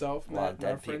be myself, A lot Matt, of and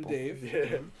our dead friend people. Dave.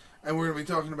 Yeah. And we're going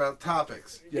to be talking about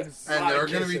topics. Yes. And there are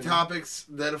going to be Kissing. topics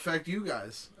that affect you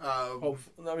guys. I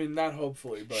mean, not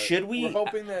hopefully, but Should we- We're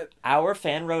hoping that Our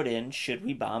fan wrote in, should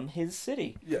we bomb his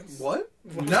city? yes. What?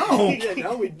 No. Yeah,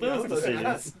 no, we Those no,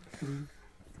 decisions.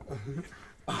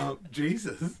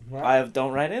 Jesus. I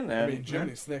don't write in I there. mean,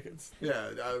 Jiminy Snickets.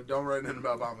 Yeah, don't write in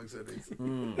about bombing cities.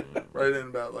 Mm. Write in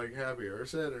about like happier or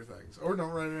sadder things, or don't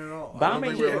write in at all.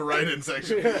 Bombing- I don't think we have a write-in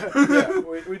section. Yeah,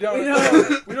 we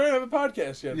don't. We don't have a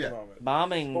podcast yet at Yeah. the moment.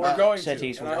 Bombing But we're going to.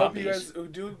 cities And with I hope you puppies. guys who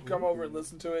do come over and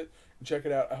listen to it and check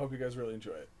it out. I hope you guys really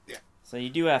enjoy it. So you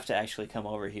do have to actually come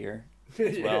over here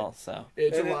as Yeah. well. So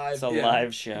It's And a live. it's a Yeah.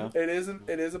 live show. It isn't.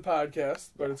 It is a podcast,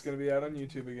 but it's going to be out on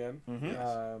YouTube again.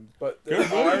 Mhm. But there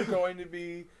are going to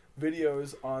be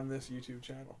videos on this YouTube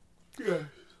channel Yeah.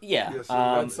 Yes,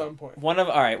 at some point. One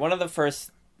of the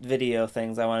first video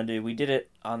things I want to do. We did it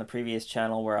on the previous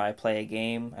channel where I play a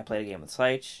game. I played a game with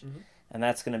Seich, Mhm. and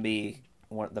that's going to be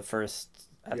the first.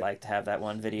 I'd Yeah. like to have that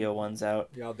one video one's out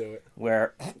Yeah, I'll do it.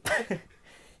 where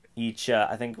each.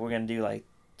 I think we're going to do like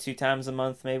 2 times a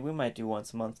month. Maybe we might do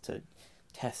once a month to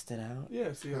test it out.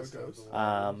 Yeah, see how it That's goes.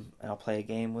 And I'll play a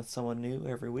game with someone new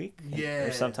every week. Yeah.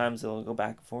 Or sometimes it'll go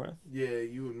back and forth. Yeah,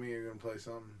 you and me are gonna play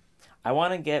something. I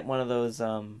want to get one of those. You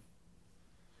and me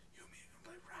are gonna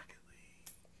play Rocket League.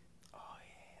 Oh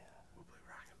yeah. We'll play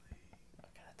Rocket League. I'm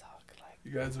gonna talk like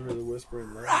You guys are really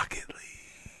whispering. Loud. Rocket League.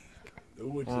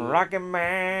 Rocket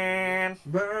Man,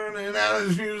 Burning out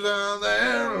his fuse out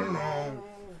there alone.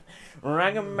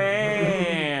 Rocket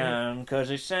Man, 'cause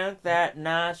he sent that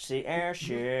Nazi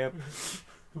airship.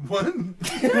 What? You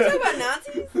talk about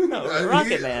Nazis? No,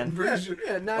 Rocket Man. I'm pretty sure.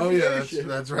 Yeah, not Oh the yeah, airship.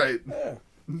 that's right. Yeah.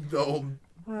 The old.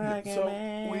 Rocket So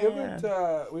Man. we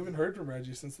haven't heard from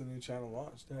Reggie since the new channel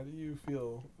launched. How do you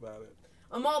feel about it?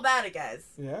 I'm all about it, guys.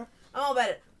 Yeah. I'm all about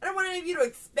it. I don't want any of you to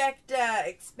expect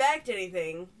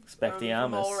anything from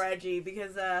Expectiamus. old Reggie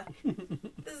because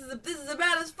this is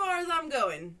about as far as I'm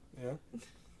going. Yeah.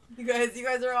 You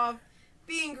guys are off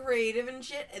being creative and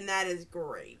shit, and that is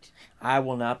great. I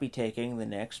will not be taking the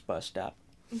next bus stop.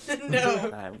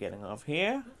 No. I'm getting off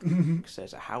here because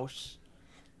there's a house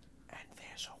and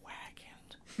there's a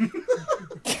wagon.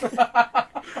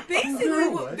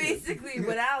 Basically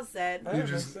what Al said. That You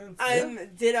makes just- sense. I'm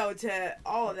ditto to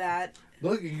all of that.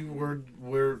 Look,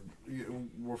 we're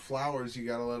flowers. You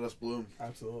gotta let us bloom.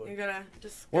 Absolutely. You're gonna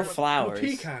just. We're I'm a flowers.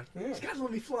 peacock. Yeah. It's gotta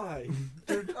let me fly.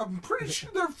 I'm pretty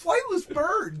sure they're flightless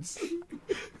birds.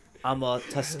 I'm a That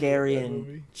Tuscarian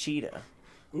movie. cheetah.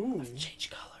 Ooh.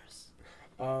 Change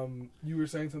colors. You were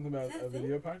saying something about a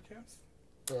video podcast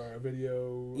or a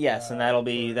video. Yes, and that'll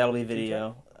be for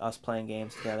video. Us playing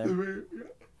games together.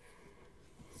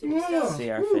 Superstar. See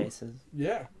our faces.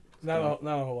 Yeah. Not a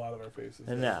whole lot of our faces.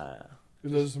 Nah.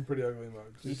 Those are some pretty ugly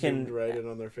mugs. You Zoomed can- right in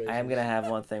on their faces. I am gonna have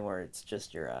one thing where it's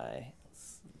just your eye.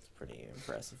 It's pretty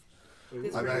impressive.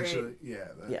 It's I'm pretty actually, yeah,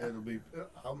 Yeah. it'll be.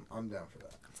 I'm down for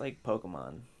that. It's like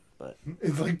Pokemon.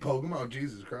 It's like Pokemon.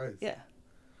 Jesus Christ. Yeah.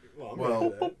 Well, I'm Well-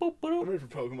 ready for that. I'm ready for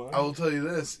Pokemon. I will tell you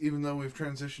this: even though we've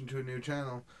transitioned to a new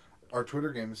channel, our Twitter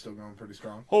game is still going pretty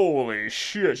strong. Holy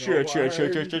shit, word.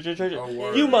 Oh,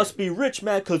 word. You must be rich,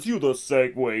 man, cause you the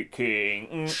Segway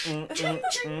King.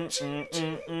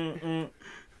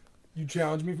 You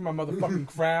challenge me for my motherfucking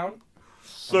crown?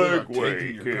 Segway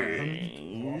taking your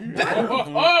King.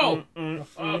 Oh!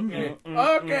 Okay.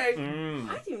 Okay.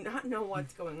 I do not know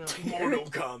what's going on here. Mortal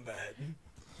Kombat.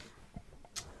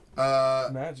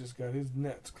 Matt just got his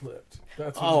nuts clipped.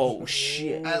 That's what Oh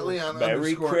shit. At Leon Merry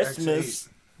underscore Christmas.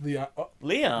 the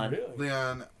Leon. really? X8,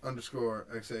 Leon underscore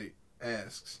X8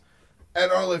 asks, at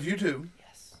Arlive YouTube,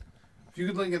 Yes. if you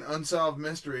could link an unsolved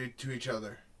mystery to each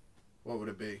other, what would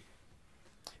it be?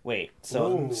 Wait,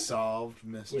 so Ooh. Unsolved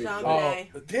mystery. John Oh,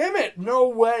 Bonet. damn it! No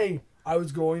way. I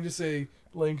was going to say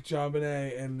Link, John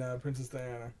Bonet, and Princess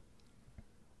Diana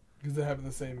because they happened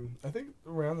the same. I think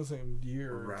around the same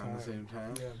year. or Around the time. same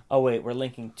time. Yeah. oh wait, we're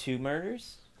linking two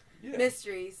murders? Yeah.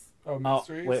 Mysteries. Oh, Oh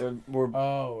mysteries. wait, we're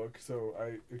Oh, okay, so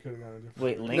it could have gone a different.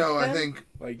 wait, link No, I them? think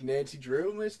Like Nancy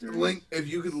Drew mystery? link if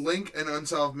you could link an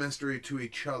unsolved mystery to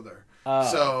each other.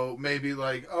 Oh. So maybe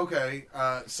like, okay,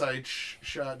 Seitz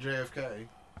shot JFK.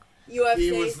 UFC.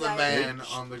 He was the side. man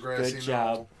on the grassy Good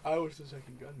job. knoll. I was the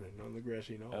second gunman on the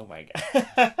grassy knoll. Oh my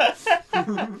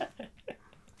god.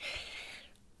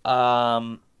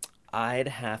 I'd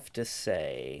have to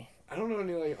say I don't know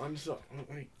any like unsolved.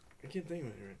 Like I can't think of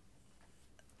it right.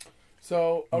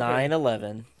 So okay.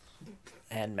 9/11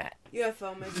 and Matt.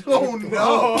 UFO mystery. Oh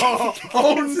no!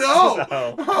 Oh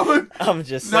no! So, I'm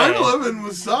just saying. 9/11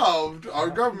 was solved. Our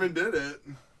government did it.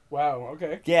 Wow.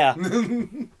 Okay. Yeah.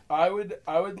 I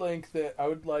would link that. I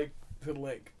would like to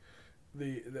link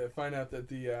the find out that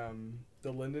the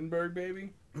Lindenberg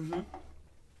baby Mhm.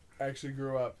 actually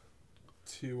grew up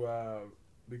to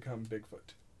become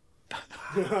Bigfoot.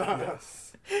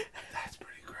 Yes, That's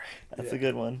pretty great. That's Yeah. a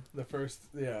good one. the first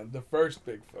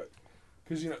Bigfoot.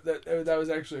 Because that was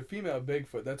actually a female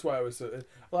Bigfoot. That's why it was so.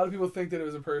 A lot of people think that it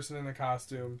was a person in a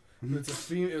costume, but it's a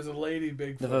female. It was a lady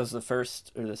Bigfoot. If it was the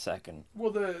first or the second.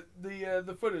 Well, the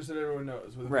footage that everyone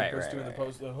knows, with the Right, Bigfoot's right, doing right. the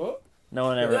post, the hook. No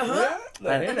one ever.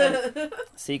 Yeah.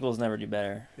 Sequels never do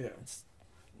better. Yeah. It's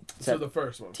So the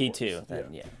first one. of T2. course.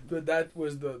 Then yeah, But that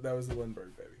was the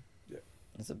Lindbergh baby. Yeah.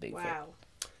 it's a big Wow.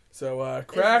 So This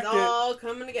cracked is it. all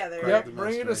coming together. Crack Yep. the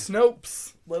Bring it to mystery.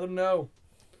 Snopes. Let them know.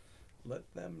 Let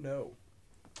them know.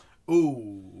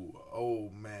 Ooh, oh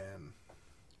man,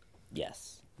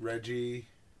 Yes. Reggie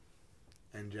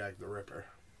and Jack the Ripper.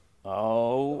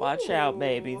 Oh, watch out,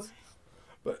 babies.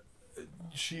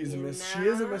 She is a You She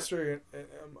is a know? mystery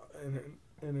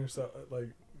in herself. Like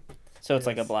So it's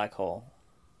like a Yes. black hole.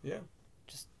 yeah.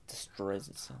 Just destroys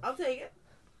itself. I'll take it.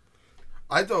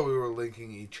 I thought we were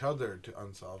linking each other to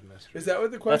unsolved mysteries. Is that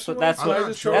what the question That's was? what- Did I'm I not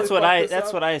just sure. totally That's what fuck I. this That's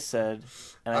up? what I said,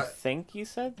 and I I- think you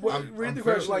said. Well, I'm- read I'm the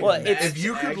fairly- question. Like, Well, it's- If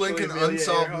you could link an Actually, Amelia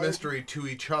unsolved Earhart? mystery to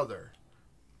each other,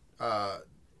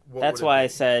 what That's would it why be? I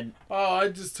said. Oh, I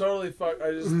just totally fuck.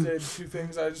 I just did two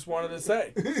things I just wanted to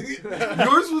say.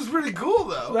 Yours was pretty cool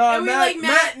though. No, And we like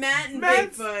Matt and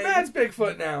Matt's, Bigfoot. Matt's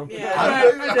Bigfoot now. Yeah. I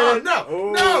did it. no,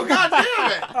 Oh. no, God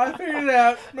damn it! I figured it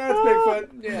out. Matt's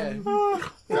Bigfoot. Yeah.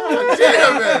 God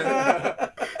damn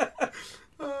it!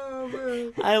 Oh man.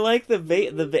 I like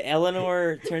the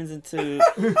Eleanor turns into.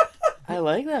 I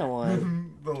like that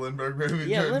one. The Lindbergh baby.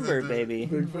 Yeah, turns Lindbergh into baby.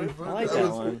 Bigfoot. I like that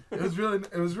was, one.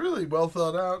 It was really well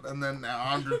thought out, and then now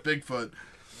Andre's Bigfoot.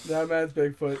 That man's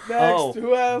Bigfoot. Next, Oh.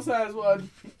 who else has one?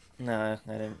 No,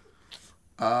 I didn't.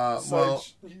 Well,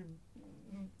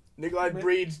 Nikolai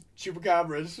breeds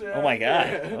chupacabras. Oh my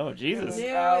god. Oh Jesus.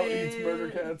 Al eats murder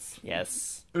cats.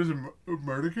 Yes. there's a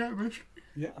murder cat mystery.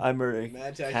 I'm murder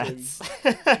Matt's actually, cats.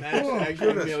 Matt's Oh, actually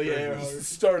goodness Amelia gracious. Earhart.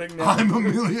 Starting now. I'm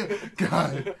Amelia.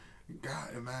 God,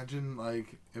 imagine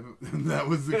like if that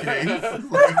was the case.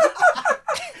 Like,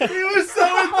 He was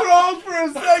so enthralled for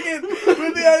a second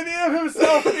with the idea of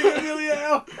himself being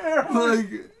Amelia Earhart.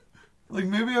 like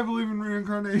maybe I believe in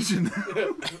reincarnation.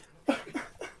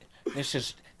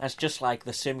 That's just like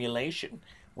the simulation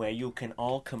where you can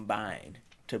all combine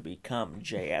to become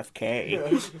JFK. I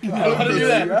don't want to do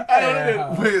that. I don't want to do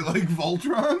that. Wait, like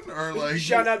Voltron or like?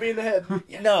 Shall not be in the head.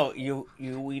 No,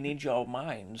 we need your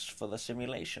minds for the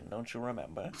simulation. Don't you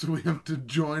remember? So we have to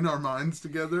join our minds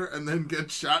together and then get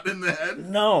shot in the head.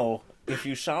 No. If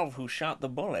you solve who shot the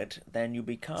bullet, then you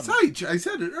become. Sight, I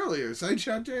said it earlier. Sight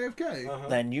shot JFK.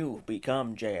 Then you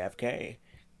become JFK.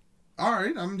 All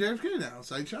right, I'm JFK now.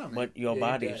 Sight shot me. But your Yeah,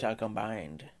 bodies okay. are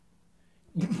combined.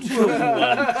 2 1.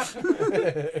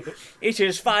 It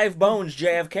is 5 bones,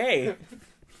 JFK.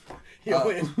 He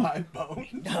only has 5 bones.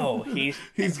 No, He's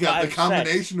got the 5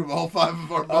 combination of all 5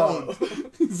 of our bones.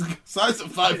 He's the size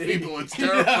of 5 people. It's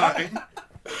terrifying.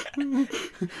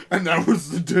 And that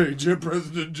was the day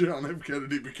President John F.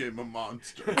 Kennedy became a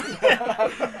monster.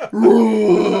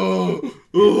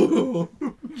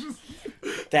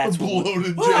 That's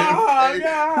Bloated Oh, JFK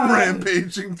God.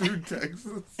 rampaging through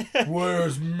Texas.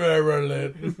 Where's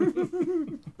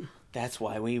Maryland? That's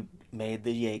why we made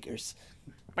the Jaegers.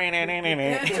 To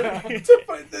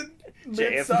find the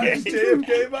mid-sized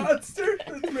JFK monster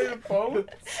that's made of bones.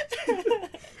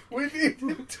 We need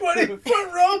a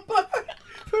 20-foot robot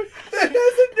that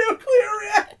has a nuclear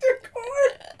reactor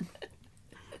core.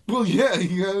 Well, yeah,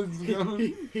 you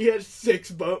guys. He has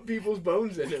 6 people's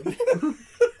bones in him.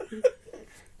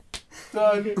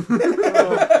 Done. We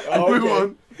Okay.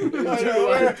 won.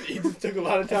 He just took a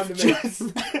lot of time to make.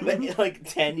 Just like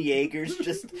 10 Jaegers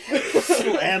just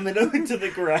slamming them into the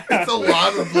ground. It's a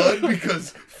lot of blood because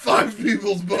 5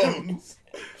 people's bones.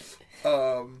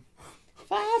 5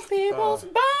 people's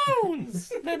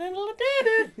bones.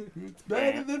 It's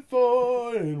better than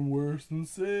 4 and worse than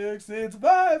 6. It's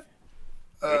 5.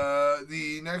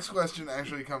 The next question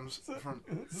actually comes from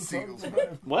Siegel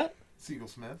Smith. What? Siegel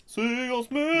Smith. Siegel You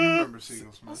Smith. remember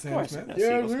Siegel Smith? Of course, I know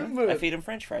Yeah, Siegel Smith. Smith. I feed him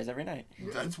French fries every night.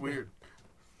 That's weird.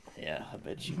 Yeah, I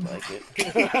bet you'd like it.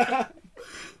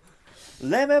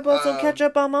 Let me put some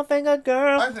ketchup on my finger,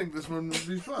 girl. I think this one would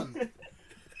be fun.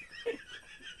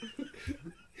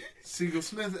 Siegel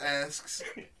Smith asks,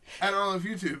 I don't know if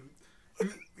YouTube,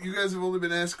 you guys have only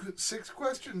been asked 6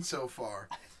 questions so far,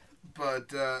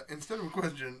 but instead of a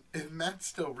question, if Matt's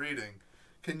still reading,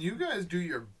 can you guys do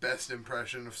your best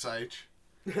impression of Seich?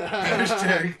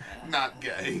 Hashtag not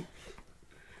gay.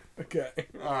 Okay.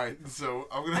 Alright, so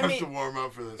I'm gonna I have mean, to warm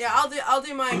up for this. Yeah, I'll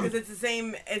do mine because it's the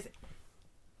same as.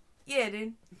 Yeah,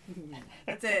 dude.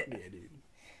 That's it. Yeah, dude.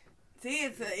 See,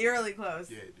 it's eerily close.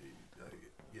 Yeah, dude.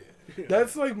 Yeah.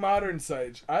 That's like modern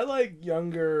Seich. I like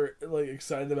younger, like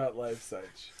excited about life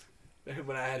Seich.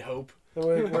 When I had hope.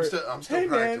 I'm still Hey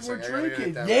man, practicing. we're I gotta get it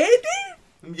drinking. down. Yeah, dude.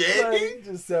 Yeah, Like, dude.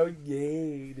 just so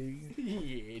yay, dude.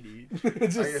 Yeah,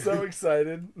 dude. Just so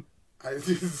excited.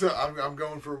 I'm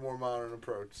going for a more modern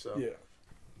approach. So Yeah.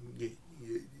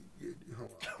 Hold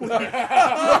on.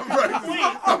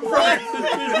 I'm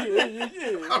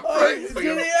practicing.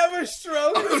 Did he have a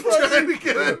stroke? I'm trying to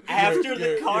get it. After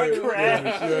the car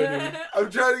crash. I'm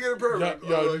trying to get it perfect.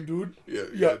 dude. Yeah,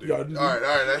 dude. yeah, dude. All right.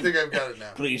 I think I've got it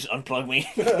now. Please unplug me.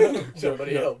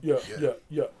 Somebody help. Yeah,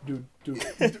 dude. All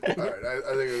right. I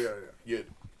think I've got it now. Yeah.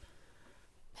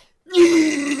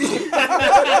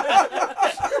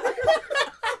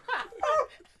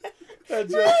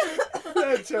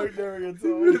 That joke never gets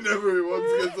old. It never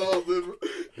once gets old in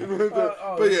my head.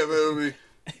 But yeah, but it'll be,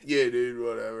 yeah, dude,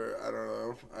 whatever. I don't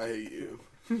know. I hate you.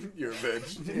 You're a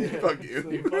bitch. Fuck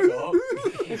you. Fuck off.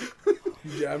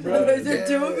 Down, bro. Is it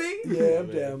doing? Yeah,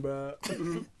 I'm down, bro.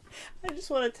 I just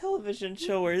want a television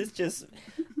show where it's just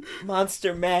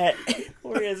Monster Matt,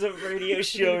 where he has a radio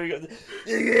show where he goes,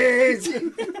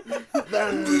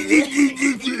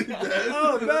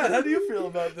 Oh, Matt, how do you feel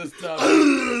about this topic?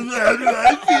 How do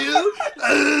I feel?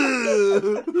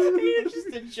 he's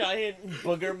just a giant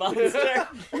booger monster.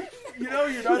 You know,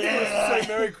 you're not supposed to say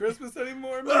Merry Christmas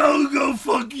anymore, man. Oh, go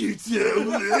fuck you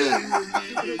too.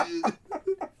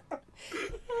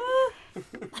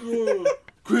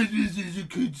 Christmas is a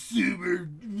consumer.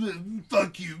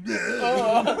 Fuck you.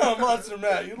 Oh, Monster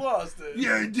Matt, you lost it.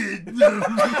 Yeah, I did. And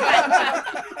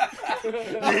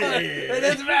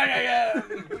it's back again.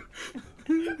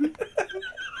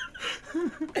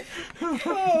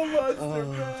 Oh, Monster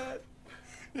Matt.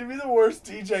 You'd be the worst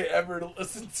DJ ever to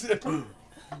listen to.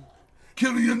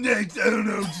 Coming up next, I don't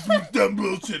know, just some dumb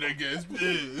bullshit, I guess.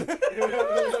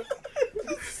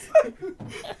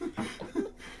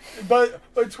 But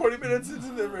 20 minutes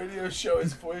into the radio show,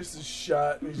 his voice is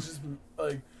shot, and he's just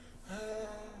like,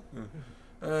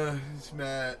 It's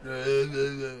Matt.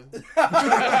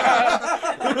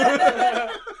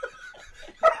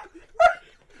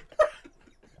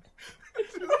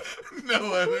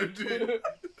 No energy.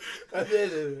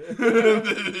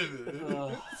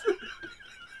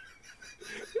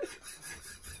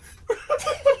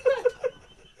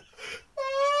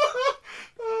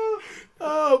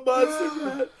 oh, Monster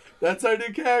Matt. That's our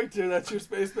new character. That's your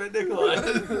Spaceman Nikolai.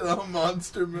 Oh,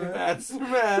 Monster Man. That's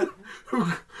Matt. Who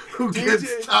DJ.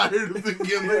 gets tired of the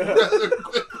gimmick rather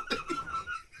quickly.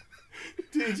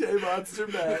 DJ Monster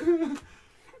Matt.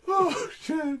 Oh,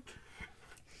 shit.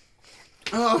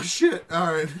 Oh, shit.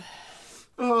 All right.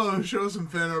 Oh, show some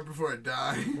fan art before I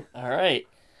die. All right.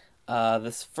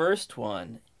 This first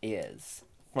one is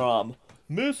from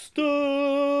Mr.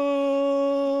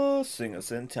 Sing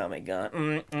Us in Tommy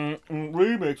Gun.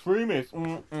 Remix.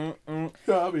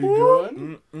 Tommy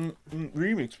Gun.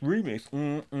 Remix.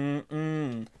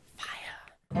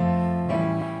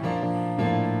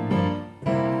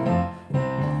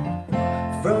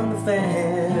 From the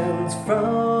fans,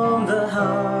 from the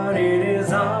heart, it is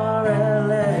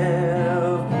RLF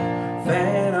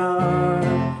fan art.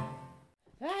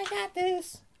 I got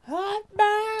this hot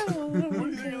What do bound.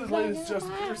 you think of this latest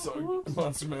Justin Bieber song,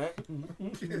 Monster Matt?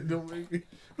 Don't make me.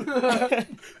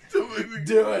 Don't make me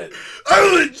Do it.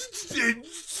 I would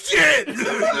shit.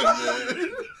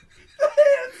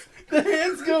 The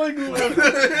hands going limp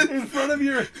in front of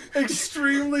your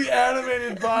extremely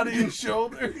animated body and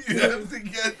shoulder. You have to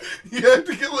get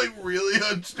like really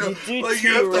hunched up. You do Like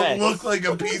you have to T-Rex. look like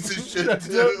a piece of shit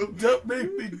too. Don't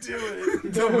make me do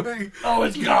it. Don't make. Oh,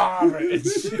 it's garbage.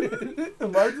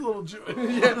 Mine's a little Jewish.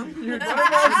 You're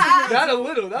not a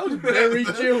little. That was very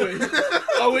Jewish.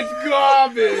 Oh, it's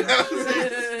garbage.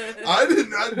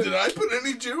 Did I put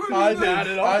any Jew in I there?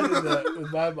 did that with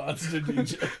my monster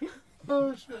DJ.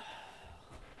 Oh shit.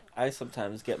 I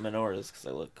sometimes get menorahs because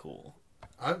I look cool.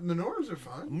 Menorahs are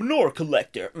fine. Menorah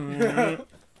collector.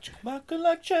 Check my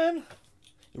collection.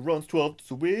 It runs 12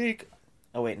 days a week.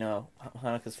 Oh wait, no.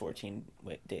 Hanukkah's 14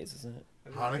 days, isn't it?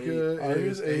 Hanukkah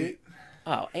is 8.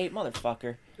 Oh, 8,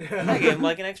 motherfucker. I gave him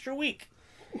like an extra week.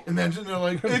 Imagine they're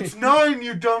like, it's 9,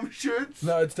 you dumb shits.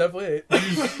 No, it's definitely 8.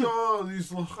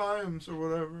 These l'chaims or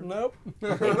whatever. Nope.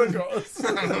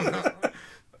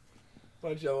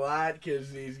 Bunch of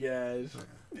latkes, these guys.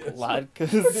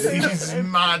 Latkes. These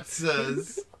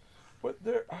matzahs. What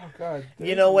they're... Oh, God.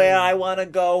 You know where I want to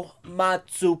go?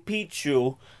 Machu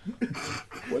Picchu.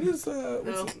 What is,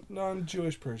 what's a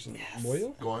non-Jewish person?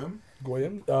 Moyle? Goyim?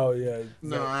 Goyim? Oh, yeah.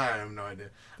 No, I have no idea.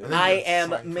 think I that's am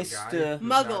slang for guy Mr. who's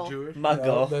Muggle. not Jewish. No,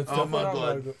 Muggle. that's Oh, definitely not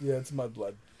Mudblood. Muggle. Yeah, it's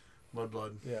Mudblood.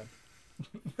 Mudblood. Yeah.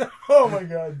 Oh, my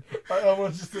God. I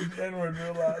almost just said the N-word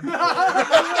real loud.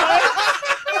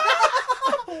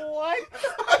 What?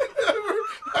 I never.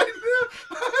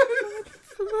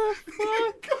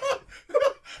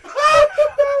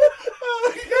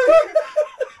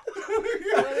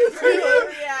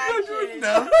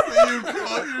 Now that you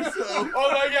call yourself Oh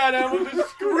my god, I want to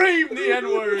scream the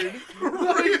N-word.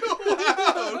 real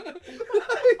loud.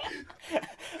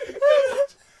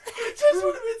 It just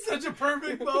would have been such a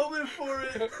perfect moment for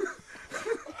it.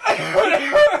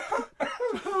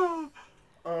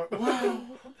 Wow.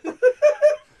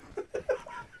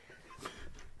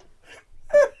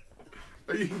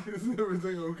 Is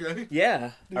everything okay?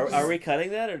 Yeah. Are we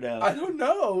cutting that or no? I don't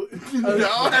know.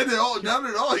 Not at all. Not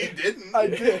at all. He didn't. I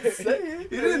didn't say it.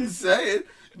 He didn't say it.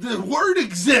 The word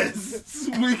exists.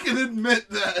 We can admit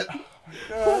that.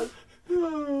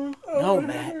 No,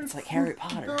 Matt. It's like Harry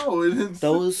Potter. No, it isn't.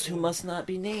 Those who must not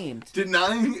be named.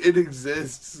 Denying it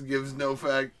exists gives no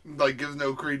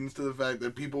credence to the fact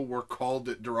that people were called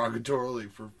it derogatorily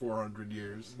for 400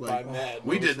 years. Like, By Matt,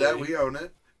 we did that. We own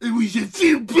it. We should see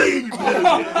you play it.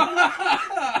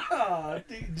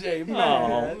 DJ Oh,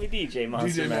 Matt. DJ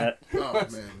Monster DJ Matt. Oh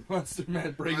man. Monster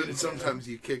Matt bringing And it. sometimes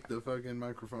you kick the fucking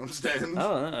microphone stand.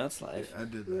 Oh, no, that's life. I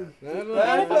did that.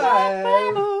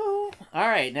 All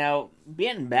right, now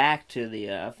getting back to the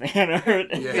fan art.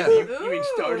 Yeah. You mean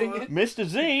starting it? Mr.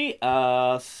 Z.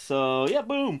 So yeah,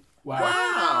 boom. Wow.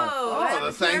 Oh, Happy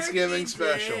the Thanksgiving Turkey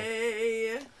special.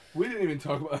 Day. We didn't even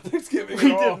talk about Thanksgiving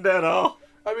We at all. didn't at all.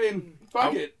 I mean,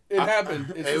 fuck it. It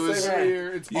happened. It's it the was- same every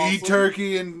year. It's You awesome. eat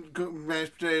turkey and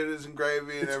mashed potatoes and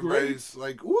gravy, and It's everybody's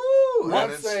like, "Woo!" I'm And not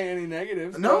it's, saying any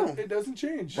negatives. No. But it doesn't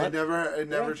change. it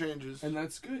never changes. And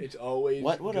that's good. It's always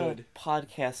What would good. a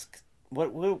podcast?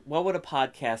 What would a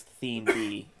podcast theme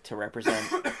be to represent?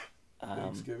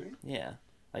 Thanksgiving. Yeah,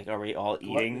 like are we all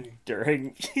eating Gluttony.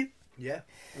 during? Yeah.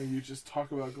 And you just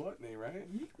talk about gluttony, right?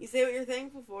 You say what you're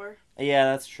thankful for.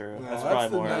 Yeah, that's true. Well, that's that's probably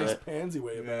the more nice of it. pansy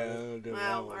way about it.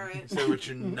 Wow, alright. Say what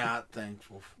you're not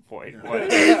thankful for. Wait, Yeah.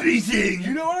 what? Everything.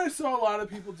 You know what I saw a lot of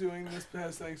people doing this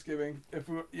past Thanksgiving? That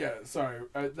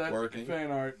Working.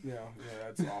 fan art. Yeah,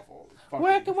 that's awful. Fuck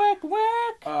Whack, you. whack,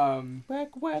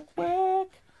 whack, Whack. whack.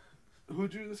 Who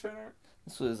drew this fan art?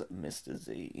 This was Mr.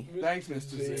 Z. Thanks, Mr.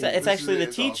 Z. It's, This it's actually the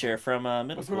is teacher from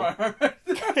middle What's school. my-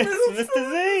 It's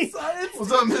Mr. Z. Science.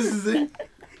 What's up, Mrs. Z?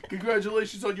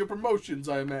 Congratulations on your promotions,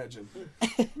 I imagine.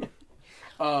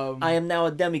 I am now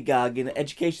a demagogue in the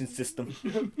education system.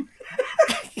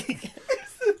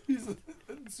 He's a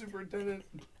superintendent.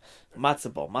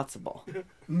 Matzo ball.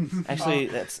 Actually,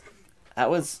 that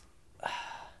was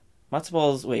matzo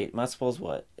ball's. Wait, matzo ball's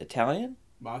what? Italian?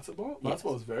 Matzo ball? Yes. Matzo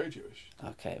ball is very Jewish.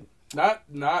 Okay.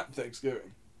 Not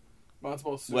Thanksgiving. Matzo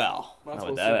ball soup. Well, Matzo not ball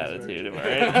with that soup is very attitude, am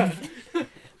I right?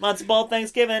 Matzo ball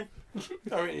Thanksgiving.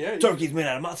 I mean, yeah. Turkey's made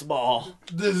out of matzo ball.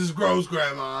 This is gross,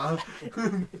 Grandma.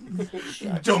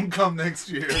 Don't come next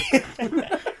year.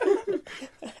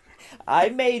 I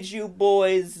made you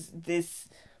boys this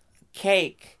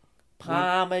cake.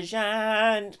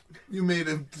 Parmesan. You made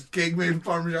a cake made of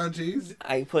Parmesan cheese?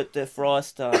 I put the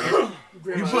frost on it.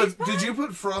 Did you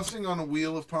put frosting on a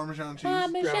wheel of Parmesan cheese?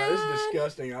 Grandma, this is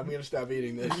disgusting. I'm gonna stop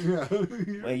eating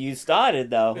this. Well, you started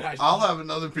though. I'll have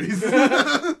another piece.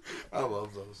 I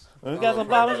love those. We I got love some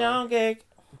Parmesan cake.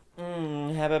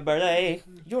 Happy birthday.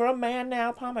 You're a man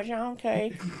now, Parmesan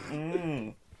cake.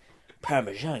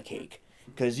 Parmesan cake.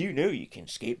 Because you know you can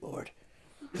skateboard.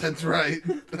 That's right,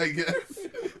 I guess.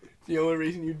 The only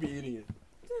reason you'd be eating it.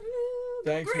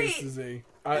 Thanks, Great. Mr. Z.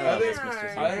 Thanks, Yeah. Mr.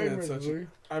 Z. I think that's such a.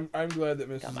 I'm glad that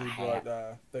Got Mrs. my Z hat.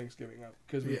 brought Thanksgiving up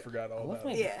because we Yeah. forgot I all love about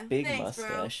my it. Yeah. big Thanks, bro.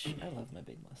 mustache. I love my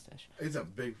big mustache. It's a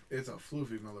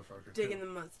floofy motherfucker. Digging too.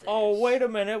 the mustache. Oh, wait a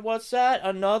minute. What's that?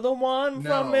 Another one No,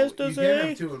 from Mr. you Z? can't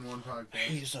have two in one podcast.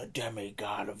 He's a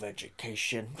demigod of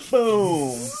education.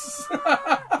 Boom.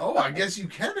 Oh, I guess you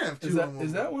can have two Is that in one.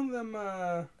 is that one of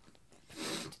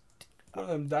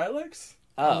them dialects?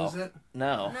 What was Oh, that?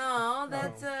 no. No,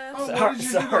 that's Oh, Sorry- what did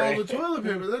you do to sorry. all the toilet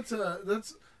paper?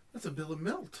 That's a bill of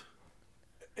milt.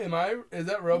 Is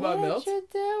that Robot What Milt? you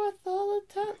do with all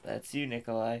the time? That's you,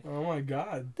 Nikolai. Oh my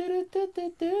god.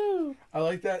 Do-do-do-do-do. I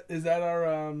like that. Is that our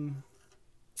oh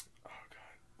god.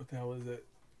 What the hell is it?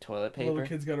 Toilet Little paper.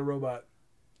 kid's got a robot.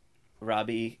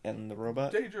 Robbie and the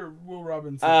robot. Danger Will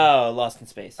Robinson. Oh, Lost in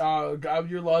Space. Oh god,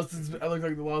 you're lost in I look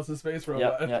like the Lost in Space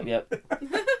robot. Yep.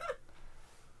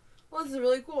 well, this is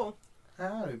really cool.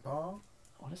 Howdy, Paul.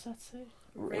 What does that say?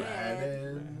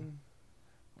 Riding.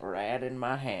 Rat in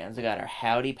my hands. I got our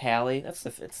Howdy Pally.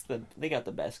 They got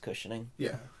the best cushioning.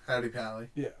 Yeah, howdy, Pally.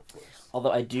 Yeah, of course.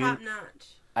 Although I Top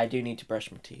notch. do need to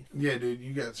brush my teeth. Yeah, dude,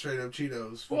 you got straight up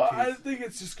Cheetos. for Well, I teeth. think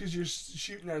it's just because you're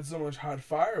shooting at so much hot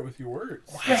fire with your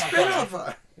words. Spit on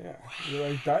fire. Yeah, you're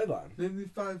like Dylon. Name the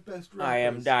 5 best rappers. I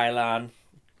am Dylon,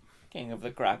 king of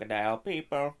the crocodile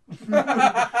people.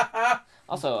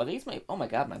 Also, are these my? Oh my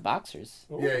god, my boxers.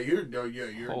 Yeah, you're Oh,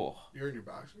 you're in your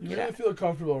boxers. You Get really out. feel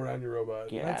comfortable around your robot.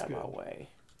 get That's out of good. my way.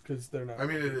 Because they're not. I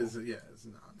mean, it is. Yeah, it's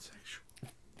non-sexual.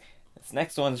 This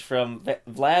next one's from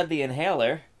Vlad the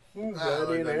Inhaler, Ooh, I like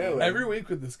Daddy that and name. Ellen. Every week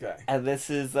with this guy. and this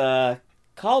is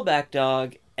Callback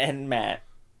Dog and Matt.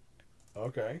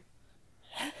 Okay.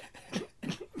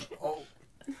 Oh,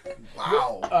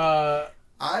 wow.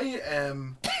 I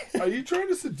am. Are you trying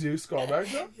to seduce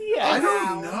Callback though? I Yeah,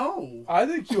 don't know. I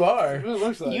think you are. It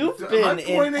looks like you've Am been I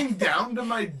in. pointing down to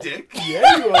my dick?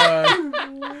 Yeah, you are.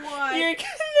 What? You're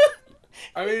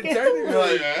I mean, Really,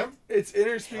 technically, I it's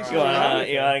interspecies. You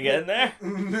wanna get in there?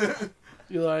 am.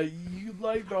 You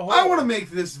like the whole. I want to make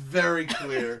this very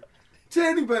clear to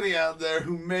anybody out there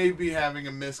who may be having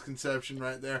a misconception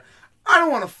right there. I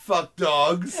don't want to fuck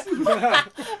dogs.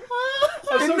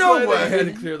 I'm so in no glad that you had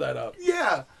way. to clear that up.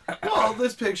 Yeah. Well,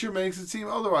 this picture makes it seem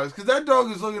otherwise. Because that dog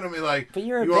is looking at me like, But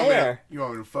you're a you want me to- bear. you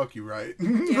want me to fuck you, right?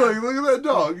 Like, look at that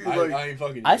dog. He's like, I ain't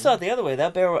fucking. I you. saw it the other way.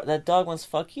 That dog wants to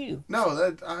fuck you. no,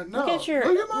 no. Look at your.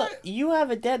 Look at my. look, you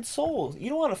have a dead soul. You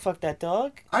don't want to fuck that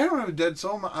dog. I don't have a dead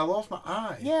soul. I lost my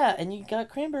eye. Yeah, and you got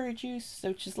cranberry juice,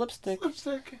 which is lipstick.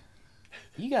 Lipstick.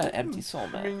 You got an empty soul, I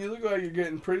man. mean, you look like you're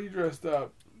getting pretty dressed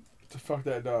up. to fuck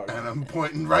that dog. And I'm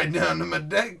pointing right down to my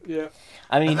dick. Yeah.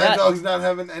 I mean, And that not dog's not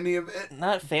having any of it.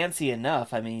 not fancy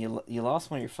enough. I mean, you lost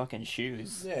one of your fucking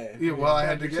shoes. Yeah. Yeah, well, I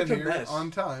had to You're get such a here mess.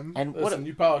 on time. And what? Listen,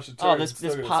 you polish the Oh, turd, this it's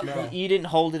still gonna pop. smell. You didn't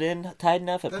hold it in tight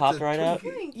enough. It That's popped a right out.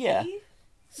 Twinkie. Yeah. Where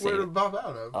Save did it. it pop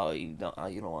out of? Oh, you don't. Oh,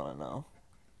 you don't want to know.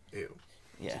 Ew.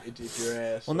 Yeah. It's your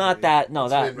ass. Well, not that. No,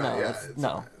 It's that. midnight, No, yeah, that's, it's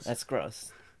no, nice. that's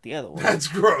gross. The other one. That's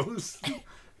gross.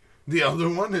 The other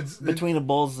one, it's Between the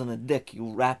balls and the dick,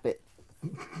 you wrap it.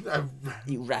 I,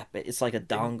 You wrap it. It's like a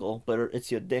dongle, but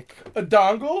it's your dick. A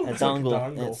dongle? A It's like dongle. a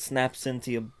And it snaps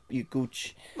into your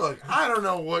gooch. look, I don't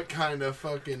know what kind of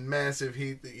fucking massive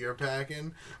heat that you're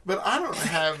packing, but I don't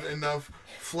have enough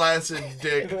flaccid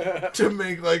dick to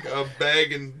make like a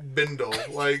bag and bindle.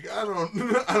 Like I don't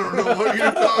know what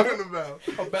you're talking about.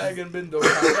 A bag and bindle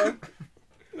combo.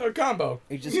 A combo.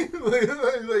 You just like, what am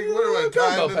I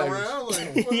tying it package. around?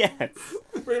 Like, what? yes.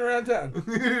 Bring it around town.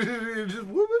 You just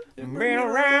whoop it. Been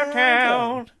around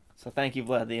town. So thank you,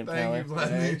 Vlad the Thank Impaler. you,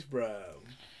 Vladimir. Thanks, bro.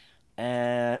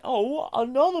 And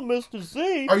another Mr.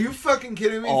 Z. Are you fucking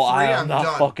kidding me? Oh, I Three, am I'm not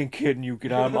done. fucking kidding you.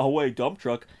 Get out of my way, dump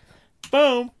truck.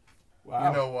 Boom.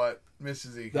 Wow. You know what,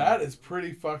 Mrs. E. That is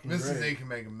pretty fucking Mrs. E great. can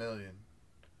make $1 million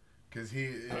because he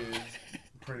is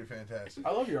pretty fantastic.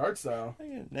 I love your art style.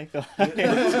 Nick,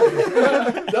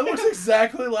 That looks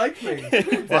exactly like me.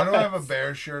 Why do I have a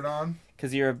Bears shirt on?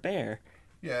 because you're a bear.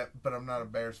 Yeah, but I'm not a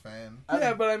Bears fan.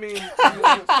 Yeah, but I mean,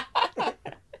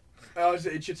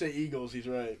 It should say Eagles. He's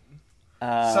right.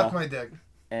 Suck my dick.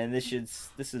 And this is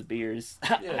beers.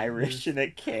 Yeah, Irish in a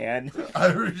can. I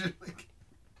originally.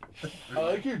 I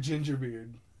like your ginger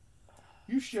beard.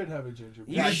 You should have a ginger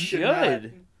beard. You I should. should not.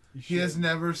 You He has should.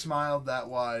 never smiled that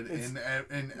wide It's-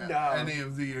 in No. any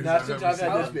of the years Not I've since ever I've seen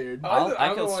had him. this beard. I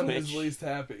I'm the can one who's switch. least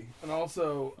happy, and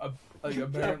also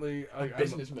apparently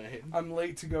Businessman. I'm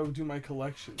late to go do my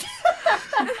collections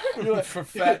for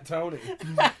Fat Tony.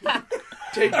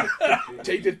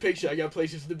 Take this picture. I got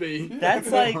places to be. That's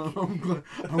like I'm glad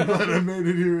I made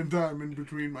it here in time in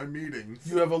between my meetings.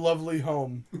 You have a lovely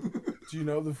home. Do you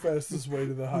know the fastest way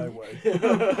to the highway?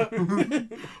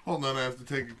 Hold on, I have to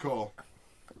take a call.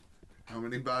 How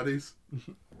many bodies?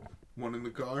 One in the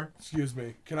car? Excuse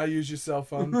me. Can I use your cell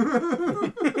phone?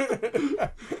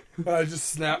 I just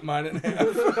snapped mine in half.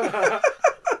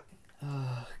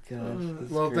 oh gosh.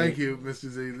 Well, thank you, Mr.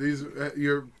 Z. These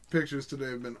your pictures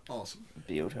today have been awesome.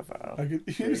 Beautiful. I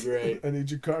could use. Great. I need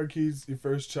your car keys, your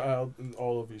first child, and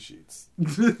all of your sheets.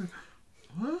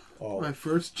 What? All, My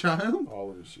first child? all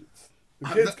of your sheets. The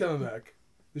kid's coming back.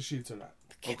 The sheets are not.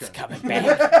 The kid's Okay. coming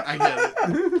back. I get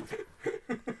it.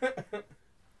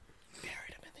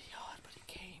 Buried him in the yard, but he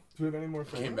came. Do we have any more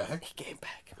fans? Came back. He came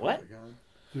back. What? Oh my God.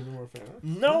 Do we have any more fans?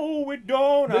 No, we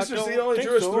don't. I Mr. don't Z only think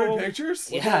drew us so. 3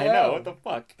 pictures? Yeah, I know. What the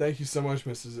fuck? Thank you so much,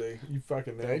 Mr. Z. You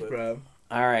fucking nailed Thanks, it. bro.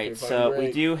 All right, You're so fucking we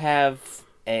great. do have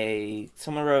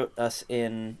someone wrote us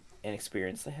in an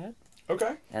experience they had,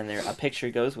 Okay. and a picture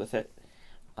goes with it.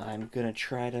 I'm gonna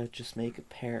try to just make a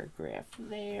paragraph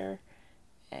there,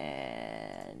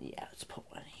 and yeah, let's put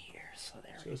one here. So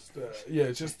there we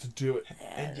go. Just to do it.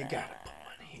 And you gotta put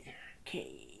one here.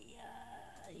 Okay,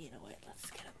 you know what? Let's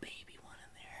get a baby one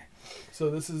in there. So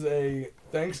this is a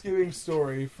Thanksgiving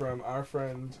story from our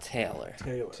friend Taylor.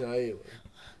 Taylor. Taylor.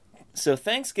 So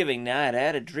Thanksgiving night, I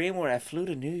had a dream where I flew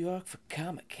to New York for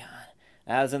Comic-Con.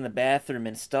 I was in the bathroom,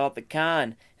 installed the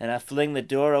con, and I fling the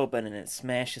door open and it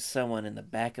smashes someone in the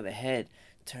back of the head.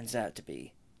 Turns out to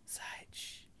be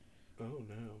Zych. Oh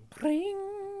no.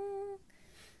 Ring.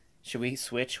 Should we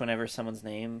switch whenever someone's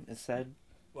name is said?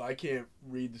 Well, I can't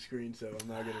read the screen, so I'm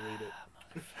not gonna read it.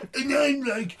 And I'm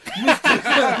like,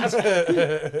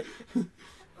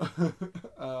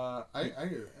 I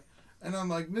hear that. And I'm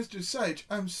like, Mr. Seitch,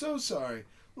 I'm so sorry.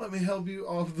 Let me help you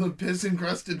off the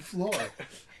piss-encrusted floor.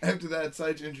 After that,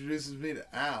 Seitch introduces me to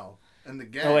Al and the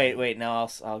gang. Oh, wait, no,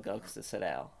 I'll go because it said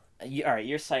Al. Alright,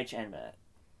 you're Zych and Matt.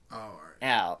 Oh, all right.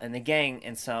 Al and the gang,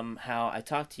 and somehow I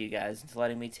talked to you guys into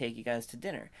letting me take you guys to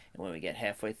dinner. And when we get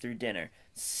halfway through dinner,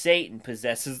 Satan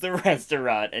possesses the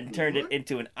restaurant and turned it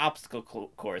into an obstacle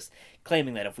course,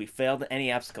 claiming that if we failed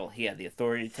any obstacle, he had the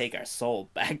authority to take our soul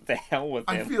back the hell with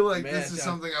I him. feel like Man, this is John.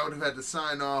 something I would have had to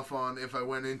sign off on if I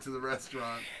went into the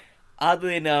restaurant.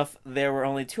 Oddly enough, there were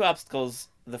only 2 obstacles.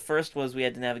 The first was we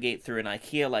had to navigate through an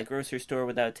IKEA-like grocery store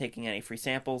without taking any free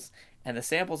samples, and the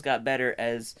samples got better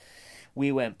as we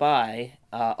went by.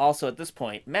 Also, at this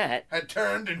point, Matt... I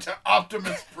turned into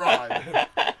Optimus Prime.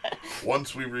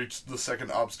 Once we reached the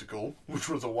second obstacle, which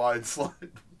was a wide slide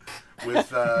with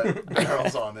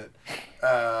barrels on it,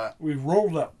 We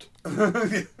rolled out.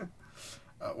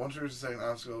 Once we reached the second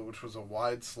obstacle, which was a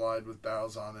wide slide with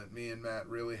barrels on it, me and Matt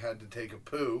really had to take a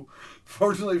poo.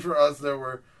 Fortunately for us, there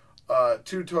were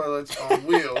 2 toilets on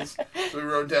wheels, so we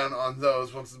rode down on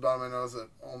those. Once at the bottom, I noticed that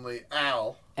only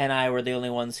Al and I were the only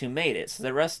ones who made it. So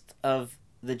the rest of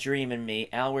the Dream and me,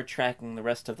 Al, were tracking the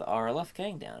rest of the RLF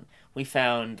gang down. We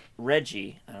found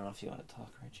Reggie. I don't know if you want to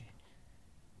talk, Reggie.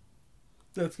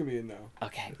 That's gonna be a no.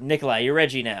 Okay, Nikolai, you're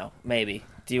Reggie now. Maybe.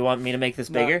 Do you want me to make this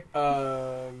bigger?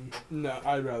 No,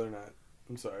 I'd rather not.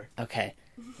 I'm sorry. Okay.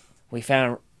 We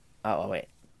found... Oh, wait.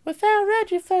 We found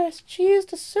Reggie first. She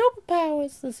used her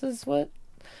superpowers. This is what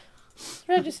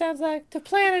Reggie sounds like. To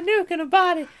plant a nuke in her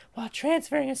body while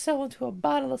transferring herself into a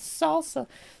bottle of salsa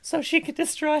so she could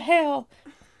destroy hell.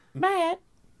 Matt.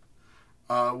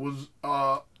 was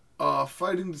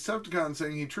fighting Decepticon,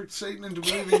 saying he tricked Satan into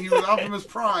believing he was Optimus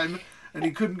Prime and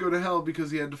he couldn't go to hell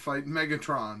because he had to fight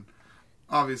Megatron.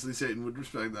 Obviously, Satan would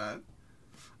respect that.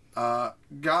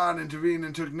 God intervened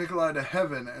and took Nikolai to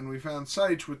heaven, and we found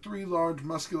Seich with 3 large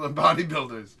muscular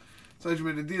bodybuilders. Seich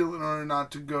made a deal in order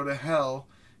not to go to hell.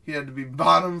 He had to be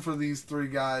bottom for these 3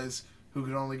 guys who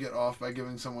could only get off by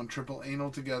giving someone triple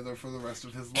anal together for the rest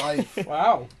of his life.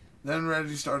 Wow. Then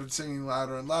Reggie started singing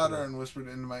louder and louder and whispered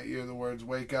into my ear the words,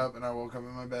 "Wake up," and I woke up in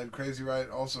my bed. Crazy, right?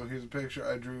 Also, here's a picture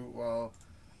I drew while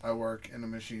I work in a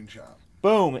machine shop.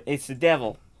 Boom. It's the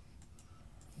devil.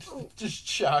 Just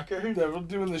shocker. Devil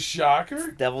doing the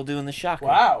shocker? Devil doing the shocker.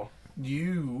 Wow.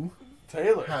 You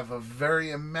Taylor. have a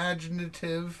very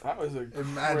imaginative That was a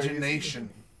imagination.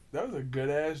 That was a good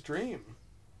ass dream.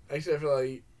 Actually, I feel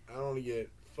like I don't want to get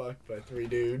fucked by 3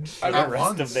 dudes. The At rest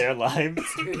once. of their lives.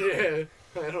 Yeah,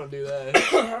 I don't do that.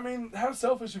 I mean, how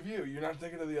selfish of you. You're not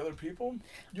thinking of the other people?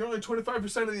 You're only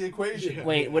 25% of the equation. Yeah.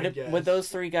 Wait, I would guess. those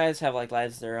 3 guys have like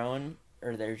lives of their own?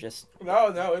 Or they're just... No,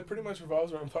 it pretty much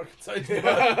revolves around fucking sight.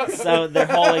 So their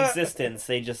whole existence,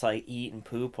 they just like eat and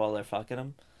poop while they're fucking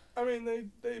them? I mean,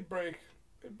 they break.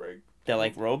 They break. They're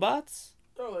like robots?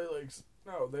 They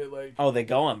Oh, they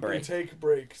go on They break. take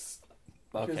breaks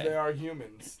because Okay. they are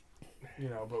humans. You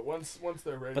know, but once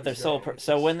they're ready But they're to go,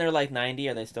 so when they're like 90,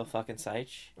 are they still fucking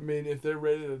Seich? I mean, if they're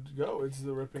ready to go, it's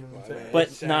the ripping and the tearing. But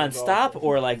sounds non-stop, awful.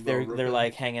 or like No they're ripping.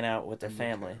 like hanging out with their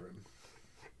family?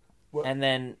 What? And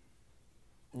then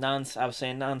I was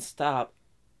saying non-stop.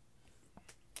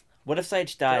 What if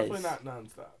Seich dies? Definitely not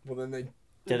nonstop. Well, then they,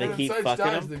 Do they If keep Sight fucking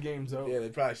dies, him? The game's over. yeah, they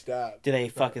probably stop. Do they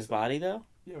fuck his body though?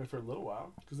 Yeah, for a little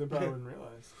while, because they probably wouldn't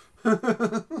realize.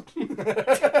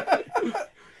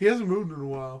 He hasn't moved in a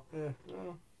while. Yeah.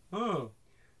 Well, Oh,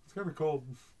 it's kind of cold.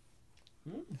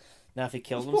 Now, if he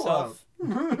killed Let's pull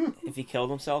himself, if he killed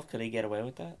himself, could he get away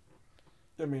with that?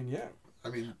 I mean, yeah. I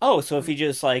mean, Oh, so if he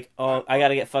just like, oh, I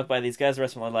gotta get fucked by these guys the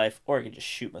rest of my life, or I could just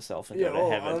shoot myself and Yeah, go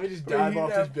to heaven. let me just I mean, dive he'd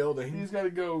off have- this building. He's got to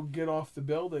go get off the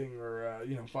building or,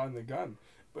 find the gun.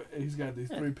 But he's got these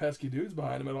 3 pesky dudes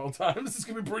behind him at all times. This is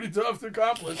going to be pretty tough to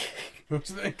accomplish. Don't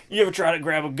you think? You ever try to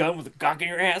grab a gun with a cock in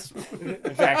your ass?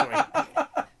 Exactly.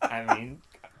 I mean,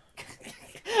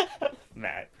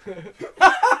 Matt. He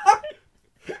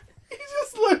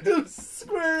just looked him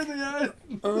square in the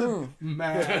eye.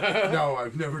 Man. no,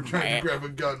 I've never tried to grab a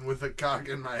gun with a cock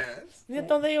in my ass. Yeah,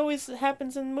 don't they always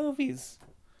happens in movies?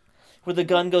 Where the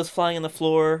gun goes flying on the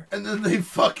floor. And then they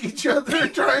fuck each other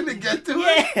trying to get to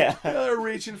it. Yeah. They're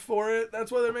reaching for it.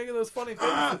 That's why they're making those funny faces.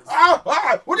 What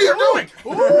are you doing?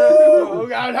 Oh,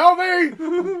 God, help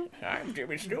me! I'm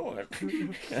Jimmy Stewart.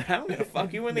 I'm gonna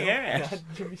fuck you in the ass.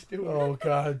 Jimmy Stewart. Oh,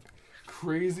 God.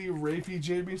 Crazy, rapey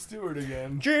Jamie Stewart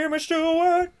again. Jimmy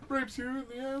Stewart. Rapes you in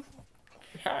the ass.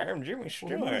 Hi, I'm Jimmy Well,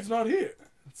 Stewart. he's not here.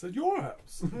 It's at your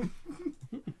house.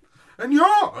 And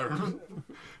yours.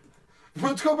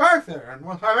 Let's go back there and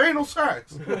we'll have anal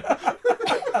sex.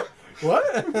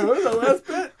 What? What was the last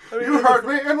bit? I mean, You heard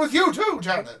me, and with you too,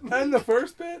 Janet. And the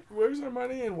first bit? Where's our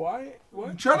money and why?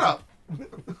 What? Shut up.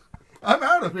 I'm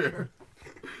out of here.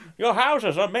 Your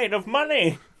houses are made of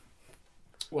money.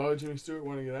 Why would Jimmy Stewart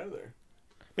want to get out of there?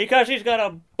 Because he's got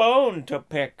a bone to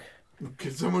pick.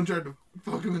 Because someone tried to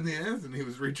fuck him in the ass and he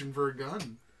was reaching for a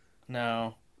gun.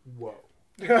 No. Whoa.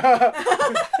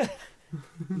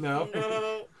 No?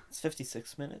 It's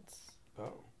 56 minutes.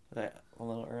 Oh. Is that a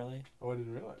little early? Oh, I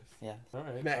didn't realize. Yeah. All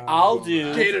right. Matt, I'll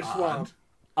do... Gator Odd.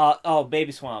 Swamp.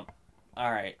 Baby Swamp. All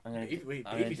right. I'm gonna Wait,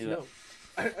 I'm gonna Baby do it.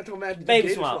 Swamp. I told Matt to do Baby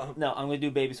Gator Swamp. No, I'm gonna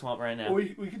do Baby Swamp right now. Well,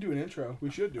 we could do an intro. We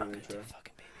should do an intro.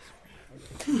 Fucking Baby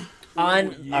Swamp.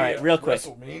 On... All right, real quick.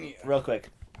 WrestleMania. Real quick.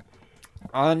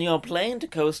 On your plane to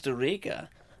Costa Rica,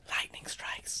 lightning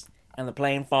strikes, and the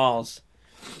plane falls.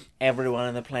 Everyone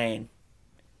in the plane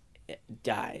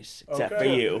dies, except for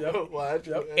you. Yo, what?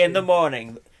 In the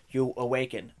morning, you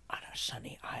awaken on a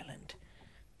sunny island.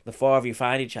 The 4 of you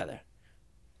find each other.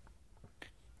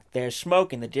 There's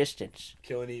smoke in the distance.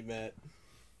 Kill and eat, Matt.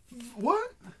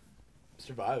 What?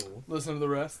 Survival. Listen to the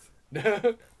rest.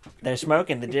 There's smoke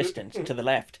in the distance to the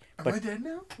left. Am But I dead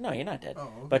now? no, you're not dead. Oh,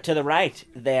 okay. But to the right,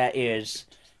 there is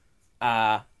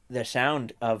the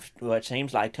sound of what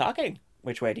seems like talking.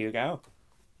 Which way do you go?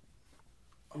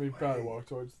 We probably walk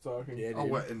towards the talking. Yeah, Oh,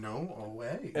 dude. wait, no,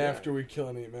 away. After we kill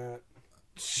and eat Matt.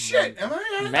 Shit, am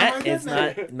I Matt dead is now?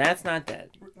 not. Matt's not dead.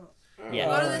 Yeah.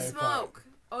 Go to the Alright, smoke.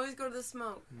 Always go to the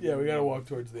smoke. Yeah, we gotta walk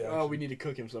towards the action. Oh, we need to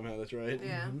cook him somehow. That's right.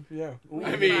 Yeah. Yeah. Ooh,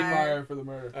 I mean- fire for the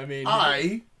murder. I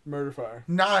mean, Murder fire.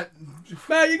 Not.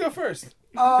 Matt, you go first.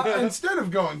 Instead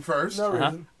of going first, No Uh-huh.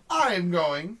 reason. I am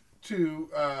going to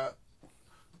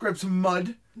grab some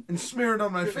mud and smear it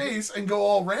on my face and go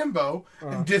all Rambo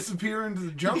and disappear into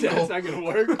the jungle. that's not gonna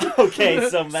work. Okay,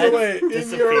 so Matt's So wait, in your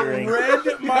disappearing. red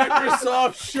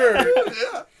Microsoft shirt,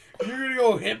 Yeah. you're gonna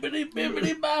go hippity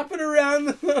bippity bopping around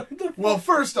the Well,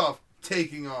 first off,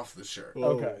 taking off the shirt.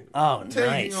 Okay. Oh,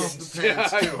 Taking off nice. the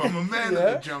pants, too. I'm a man of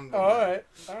Yeah? the jungle. All right.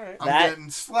 All right. I'm That- getting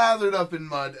slathered up in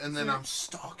mud, and then I'm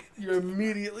stalking it. You're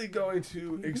immediately going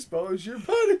to expose your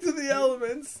body to the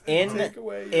elements and In take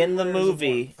away your in the layers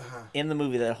movie,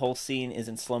 Uh-huh. that whole scene is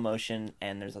in slow motion,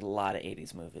 and there's a lot of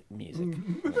 '80s music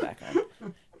in the background. of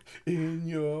one. In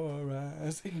your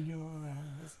eyes, in your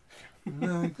eyes.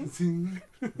 I can see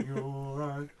your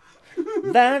eyes.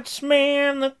 That's me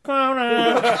in the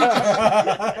corner.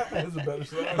 That's a better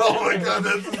song. Oh my god,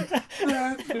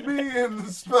 that's me in the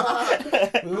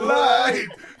spotlight.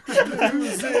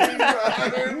 Losing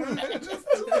just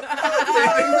taking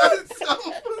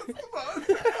myself with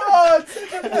mud.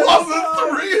 While the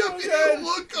three of you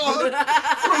look on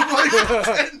from like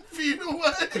 10 feet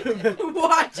away.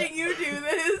 Watching you do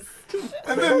this.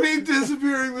 And then me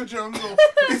disappearing the jungle.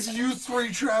 It's you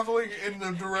three traveling in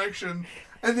the direction.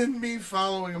 And then me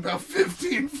following about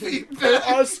 15 feet back.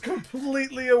 Us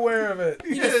completely aware of it.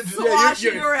 Yeah, just,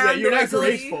 Sloshing around you're not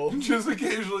noisily. graceful. just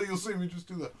occasionally you'll see me just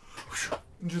do the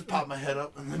and just pop my head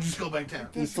up and then just go back down.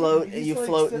 You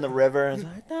float in the river, and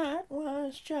it's like that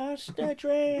was just a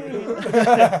dream.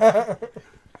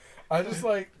 I just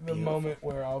like the moment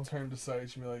where I'll turn to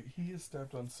Sage and be like, he has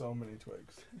stepped on so many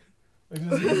twigs. Like,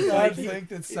 does he not think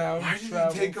that sound Why did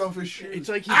travels? he take off his shoes? It's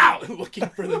like he's looking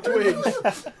for the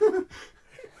twigs.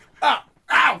 Ow!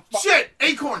 Ow! Shit!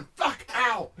 Acorn! Fuck!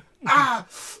 Ow! Ah!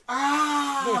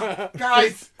 Ah!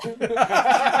 Guys! Guys!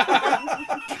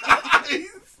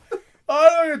 Oh,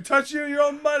 I'm not gonna touch you. You're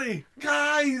all muddy.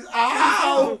 Guys!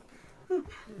 Ow!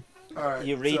 Alright.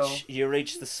 You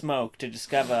reach the smoke to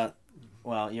discover.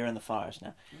 Well, you're in the forest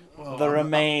now. Well, the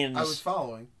remains. I was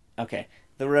following. Okay,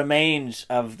 the remains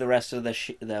of the rest of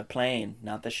the plane,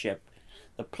 not the ship,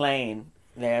 the plane.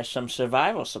 There are some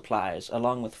survival supplies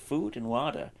along with food and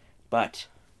water, but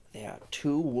there are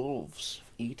 2 wolves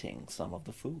eating some of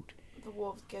the food. The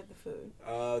wolves get the food.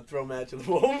 Throw Matt to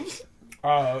the wolves.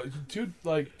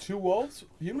 Two wolves.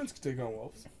 Humans can take on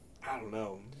wolves. I don't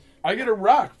know, I get a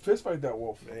rock. Fist fight that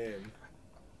wolf. man.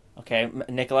 Okay,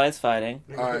 Nikolai's fighting.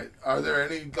 Alright. Are there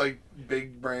any, like,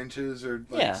 big branches or,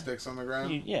 like, Yeah. sticks on the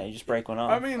ground? You just break one off.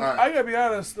 I mean, Alright. I gotta be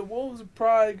honest. The wolves are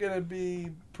probably gonna be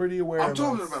pretty aware. I'm of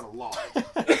talking us. about a lot.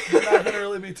 It's not gonna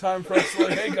really be time for us to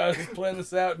like, hey guys, let's plan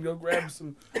this out and go grab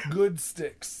some good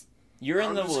sticks. You're in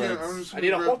I'm the just woods. Gonna, I'm just I gonna need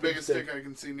a grab the walking biggest stick. stick I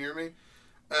can see near me, and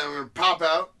I'm gonna pop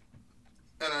out,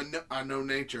 and I know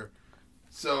nature,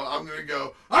 so I'm gonna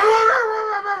go,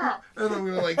 and I'm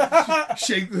gonna like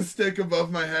shake the stick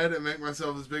above my head and make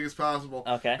myself as big as possible,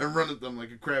 Okay. and run at them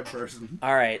like a crab person.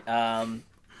 All right.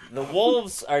 The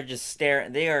wolves are just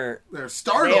staring. They're They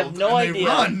startled have no and idea they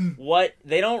run. what.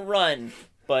 They don't run,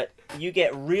 but you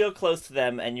get real close to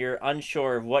them, and you're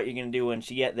unsure of what you're gonna do once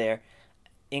you get there.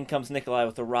 In comes Nikolai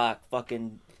with a rock,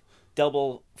 fucking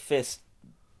double fist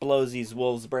blows these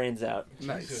wolves' brains out.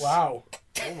 Nice. Wow,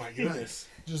 Oh my goodness.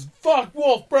 just fuck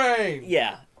wolf brain.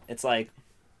 Yeah, it's like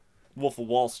Wolf of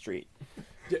Wall Street.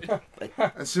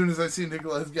 As soon as I see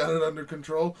Nikolai's got it under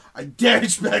control, I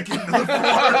dash back into the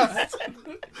forest,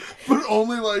 but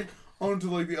only like onto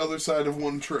like the other side of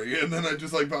one tree, and then I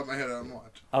just like pop my head out and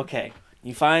watch. Okay,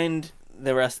 you find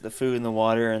the rest of the food and the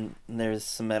water, and there's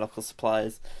some medical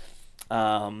supplies.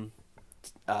 Do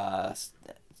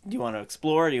you want to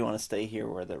explore, or do you want to stay here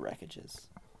where the wreckage is?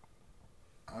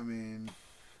 I mean,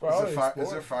 Probably is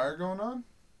explore. there fire going on?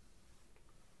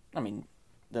 I mean,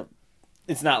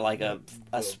 it's not like a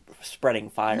spreading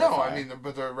fire. No, fire. I mean,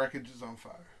 but the wreckage is on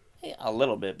fire. Yeah, a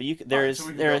little bit, but Alright, there so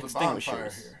we can are build a bonfire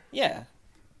extinguishers. here. Yeah,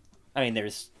 I mean,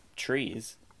 there's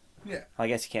trees. Yeah. I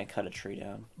guess you can't cut a tree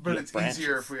down. But You it's have easier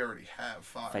branches. if we already have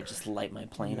fire. If I just light my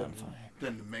plane on fire.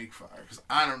 Than to make fire. Because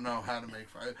I don't know how to make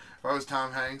fire. If I was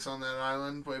Tom Hanks on that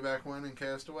island way back when in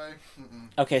Castaway,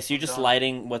 Okay, so you're just Done.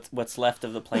 lighting what's left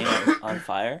of the plane on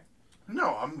fire?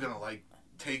 no, I'm going to, like,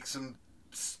 take some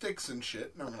sticks and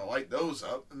shit, and I'm going to light those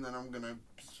up, and then I'm going to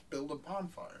build a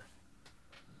bonfire.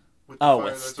 With the Oh, fire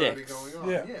with that's sticks. already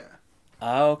going on. Yeah.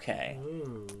 Okay.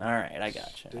 Ooh. All right, I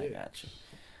got you. I Stick. got you.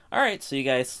 All right, so you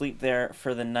guys sleep there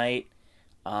for the night.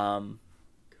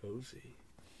 Cozy.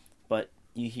 But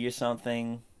you hear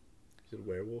something. Is it a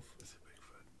werewolf?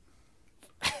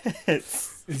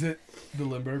 it's Is it the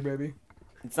Lindbergh baby?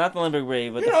 not the Limburg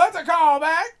Brave, but That's a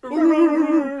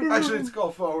callback. Actually, it's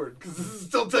called forward, because this is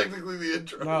still technically the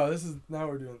intro. No, this is the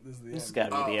end. this has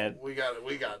got to be the end. We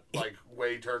got like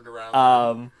way turned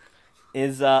around.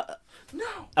 No.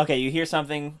 Okay, you hear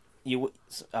something. One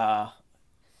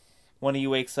of you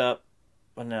wakes up.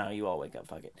 Well, no, you all wake up.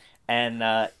 Fuck it.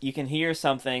 And you can hear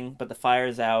something, but the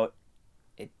fire's out.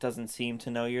 It doesn't seem to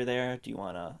know you're there. Do you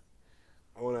want to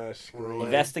I want to scream.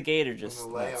 investigate or just I'm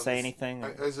gonna lay not on say this- anything?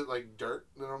 Is it like dirt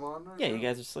that I'm on? Right Yeah, now? you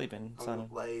guys are sleeping. I'm Son gonna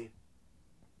of... lay.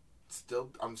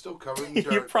 I'm still covered in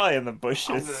dirt. You're probably in the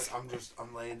bushes.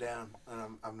 I'm laying down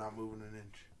and I'm not moving an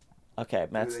inch. Okay,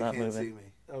 Matt's Maybe they not can't moving. see me.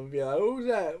 I'm gonna be like, who's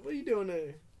that? What are you doing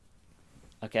there?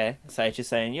 Okay, Saichi's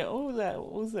saying, "Yeah, what was that?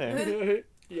 What was there?"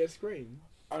 Yeah, scream.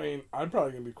 I mean, I'm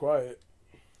probably gonna be quiet.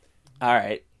 All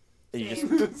right, you just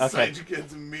okay. Sage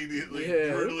gets immediately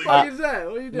Yeah. brutally. What is that?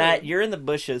 What are you doing? Matt, you're in the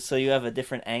bushes, so you have a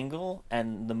different angle,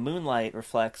 and the moonlight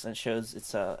reflects and shows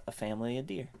it's a family of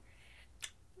deer.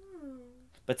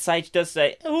 But Saich does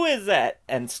say, "Who is that?"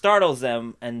 and startles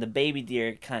them, and the baby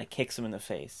deer kind of kicks him in the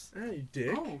face, Hey, you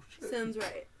dick. Oh shit! Sounds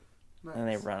right. Nice. and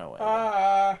they run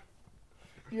away.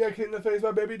 You got hit in the face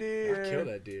by baby I'll deer. kill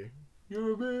that deer. You're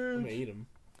a I'm gonna bitch. eat him.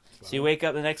 So you wake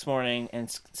up the next morning, and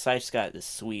Saich's got this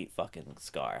sweet fucking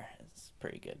scar. It's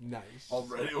pretty good. Nice.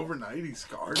 Already overnight he's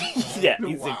scarred. Yeah,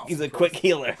 Wow. he's a quick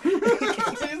healer.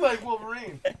 He's like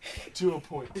Wolverine. To a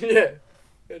point. Yeah.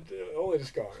 Only the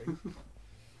scarring.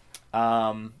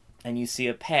 And you see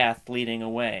a path leading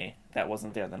away that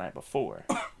wasn't there the night before.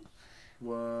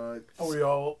 What? Are we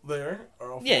all there?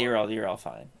 Are all Yeah, four? you're all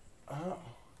fine. Oh.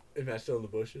 Is Matt still in the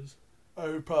bushes? I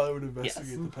would probably would investigate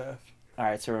Yes. the path. All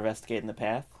right, so we're investigating the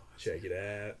path. Check it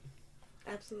out.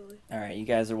 Absolutely. All right, you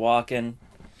guys are walking.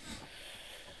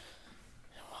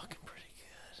 Walking pretty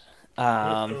good.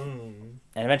 And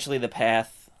eventually the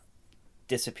path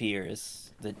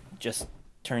disappears. That just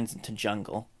turns into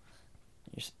jungle.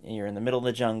 You're in the middle of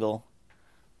the jungle.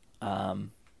 But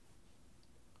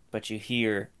you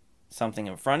hear something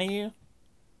in front of you.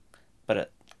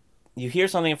 But you hear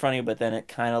something in front of you, but then it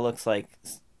kind of looks like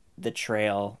the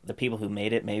trail. The people who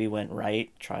made it maybe went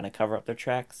right, trying to cover up their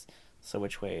tracks. So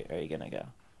which way are you gonna go?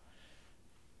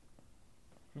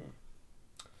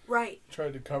 Right.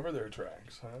 Tried to cover their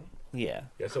tracks, huh? Yeah.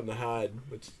 Got something to hide.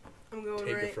 Let's I'm going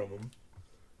take right. it from them.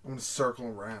 I'm gonna circle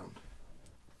around.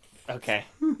 Okay.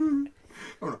 You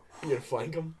gonna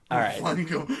flank them? All right. Flank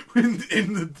him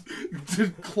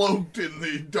cloaked in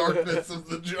the darkness of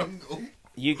the jungle.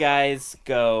 You guys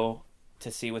go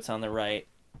to see what's on the right.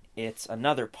 It's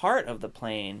another part of the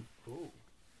plane,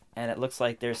 and it looks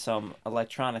like there's some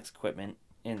electronics equipment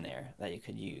in there that you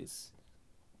could use.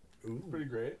 Ooh. Pretty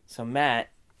great. So Matt,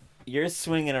 you're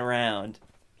swinging around,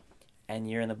 and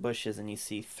you're in the bushes, and you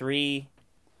see three.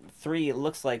 It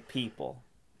looks like people,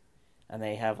 and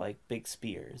they have like big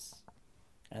spears,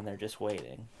 and they're just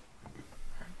waiting.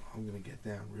 I'm gonna get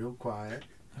down real quiet.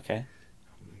 Okay.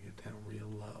 I'm gonna get down real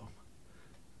low.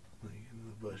 I'm gonna get into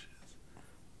the bushes.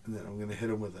 And then I'm gonna hit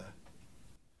him with a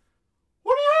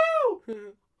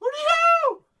Hooty-hoo!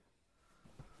 Hooty-hoo!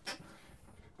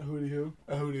 A hooty hoo.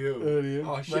 A hooty-hoo. Hooty hoo.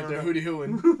 Oh shit, Let 'em they're know. hooty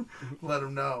hooing. Let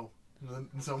him know.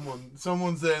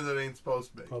 Someone's there that ain't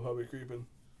supposed to be. I'll probably creeping.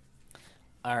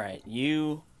 All right.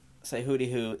 You say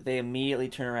hooty hoo. They immediately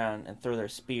turn around and throw their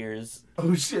spears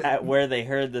Oh shit. at where they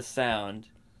heard the sound.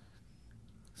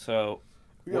 So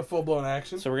We got full blown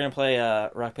action. we're gonna play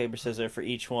rock paper scissors for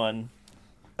each one.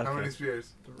 How Okay. many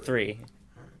spears? 3.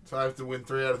 So I have to win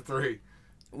 3 out of 3.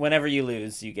 Whenever you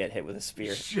lose, you get hit with a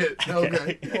spear. Shit.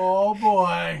 Okay. Oh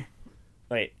boy.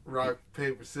 Wait. Rock,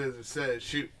 paper, scissors, says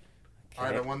shoot.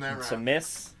 Alright, I won that It's a round.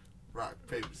 miss. Rock,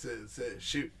 paper, scissors, says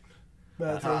shoot.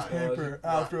 Matt throws Tie. paper.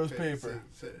 Al Rock, throws paper, paper. scissors,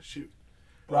 says shoot.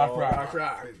 Rock, Oh, rock.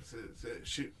 rock. Paper, scissors, says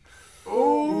shoot. Ooh,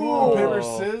 Oh. paper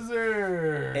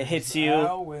scissors. It hits you.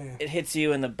 I'll win. It hits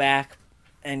you in the back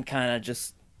and kind of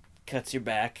just cuts your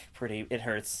back. It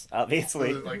hurts, obviously.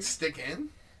 Does it like stick in?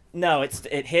 No,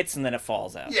 it hits and then it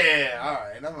falls out. Yeah,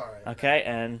 alright, I'm alright. Okay,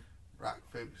 and Rock,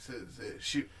 paper, scissors, says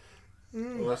shoot.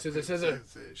 Oh, scissor.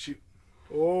 Shoot.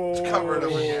 Oh, It's covered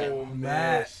up again.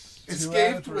 Matt.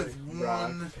 Escaped 2 out of with 3.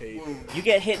 one paper. wound. You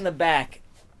get hit in the back,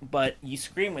 but you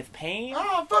scream with pain,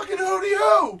 Oh, fucking hootie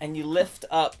ho! and you lift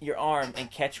up your arm and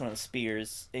catch one of the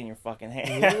spears in your fucking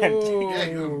hand. Yeah,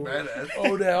 you badass.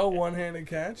 Odell, one-handed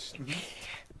catch.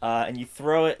 And you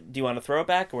throw it. Do you want to throw it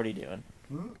back, or what are you doing?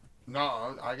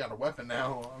 No, I got a weapon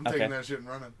now. I'm taking Okay. that shit and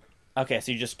running. Okay,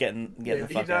 so you're just getting the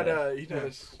fuck out of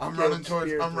it. I'm running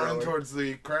towards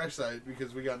the crash site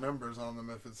because we got numbers on them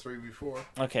if it's 3v4.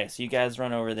 Okay, so you guys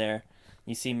run over there.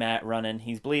 You see Matt running.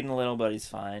 He's bleeding a little, but he's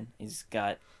fine. He's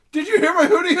got... Did you hear my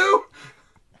hootie ho?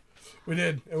 We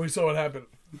did, and we saw what happened.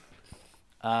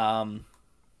 Now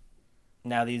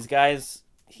these guys...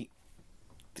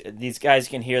 These guys,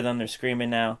 you can hear them. They're screaming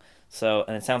now. So,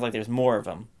 and it sounds like there's more of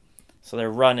them. So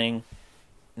they're running.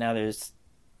 Now there's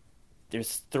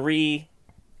 3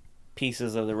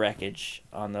 pieces of the wreckage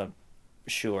on the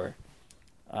shore.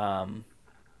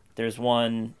 There's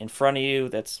one in front of you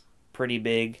that's pretty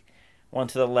big. One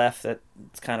to the left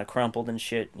that's kind of crumpled and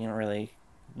shit. You don't really...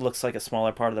 Looks like a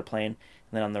smaller part of the plane.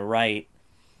 And then on the right,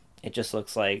 it just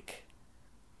looks like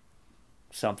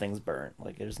something's burnt.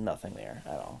 Like there's nothing there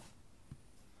at all.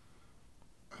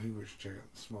 I think we should check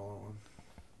out the smaller one.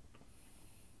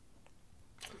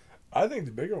 I think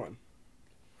the bigger one.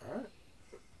 Alright.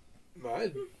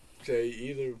 I'd say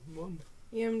either one.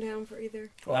 Yeah, I'm down for either.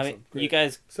 Awesome. I mean, Great. you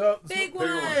guys, So Big one.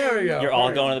 one. There we go. you're all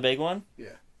Great. going to the big one? Yeah.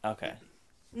 Okay.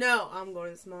 No, I'm going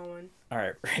to the small one. All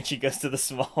right, Richie goes to the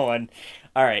small one.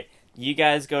 All right, you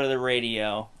guys go to the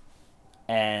radio,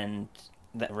 and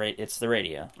it's the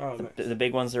radio. Oh, nice. The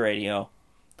big one's the radio.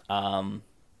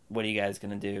 What are you guys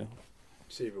gonna do?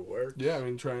 See if it works. Yeah, I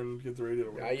mean, try and get the radio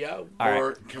to work. Yeah. All right,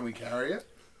 Or can we carry it?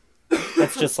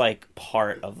 that's just like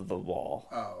part of the wall.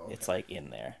 Oh, okay. It's like in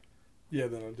there. Yeah,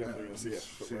 then I'm definitely going to see it.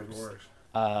 if See it if it works.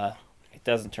 works. It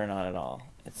doesn't turn on at all.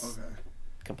 It's Okay.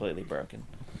 completely broken.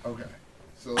 Okay.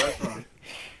 So that's fine.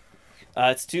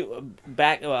 It's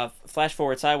flash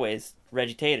forward sideways.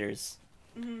 Reggie Taters.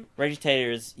 Mm-hmm. Reggie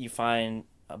Taters. You find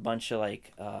a bunch of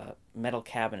like metal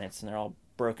cabinets, and they're all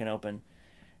broken open.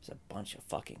 There's a bunch of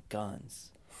fucking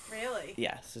guns. Really?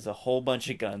 Yes, there's a whole bunch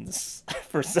of guns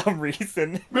for some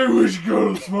reason. Maybe we should go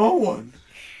to the small one.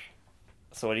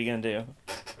 So what are you gonna do?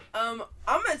 I'm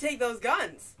gonna take those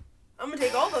guns. I'm gonna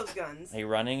take all those guns. Are you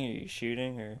running? Are you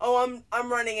shooting? Or Oh,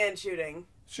 I'm running and shooting.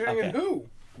 Shooting at Okay. who?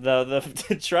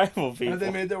 the tribal people? Have they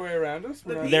made their way around us?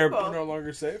 The They're- people. We're no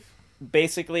longer safe?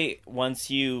 Basically, once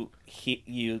you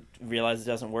realize it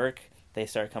doesn't work, they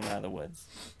start coming out of the woods,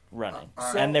 running,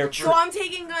 Alright. and they're So I'm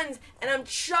taking guns and I'm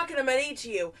chucking them at each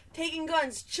of you. Taking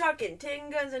guns, chucking. Taking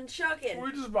guns and chucking.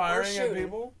 We're just firing at shooting.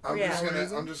 people? I'm Yeah.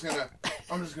 just gonna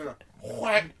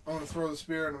whack. I'm gonna throw the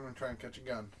spear and I'm gonna try and catch a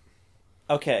gun.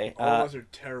 okay. All of us are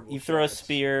terrible. You throw a shots.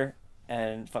 spear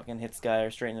and fucking hits guy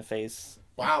straight in the face.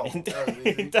 Wow. And That was he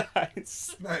easy.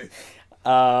 dies. Nice.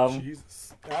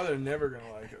 Jesus. Now they're never going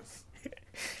to like us.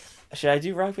 Should I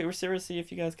do rock paper scissors? See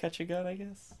if you guys catch a gun. I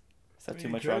guess. Is that I mean, too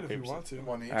you much could rock if paper you want scissors? to.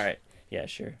 One each. All right. Yeah,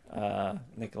 sure.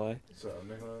 Nikolai. So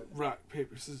Nikolai. Rock,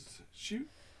 paper, scissors, shoot.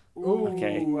 Ooh.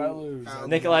 Okay. I lose. Ow.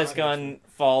 Nikolai's gun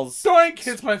falls Doink!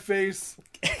 Hits my face.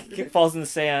 falls in the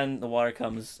sand. The water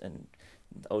comes and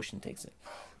the ocean takes it.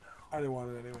 I didn't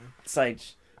want it anyway.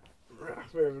 Sage.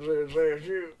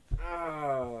 Shoot.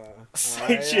 Ah.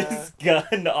 Sage's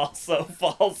gun also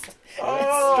falls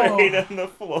Oh. straight on the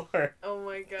floor Oh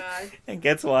my god. and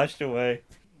gets washed away.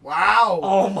 Wow.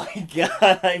 Oh my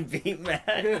god! I beat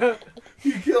Matt.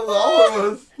 You killed all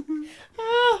of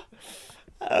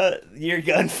us. Your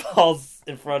gun falls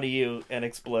in front of you and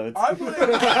explodes. I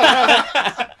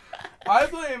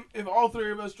blame, if all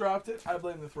 3 of us dropped it, I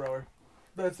blame the thrower.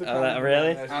 That's the common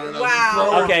really? denominator. I don't know. Wow. The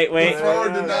thrower- Okay, wait. The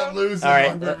thrower did not lose. All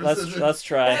right, his rock, paper, let's scissors.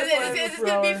 try. Is this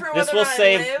gonna be for whether This or will not I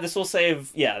save. live? This will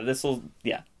save. Yeah. This will.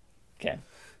 Yeah. Okay.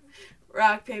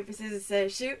 Rock, paper, scissors, say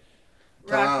shoot.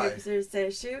 Rock, Die. paper, scissors, say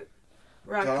shoot.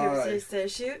 Rock, Die. paper, scissors, say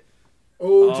shoot.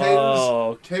 Oh,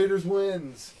 Oh. Taters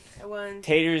wins. I won.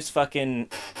 Taters fucking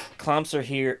clumps her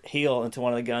heel into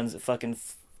one of the guns. It fucking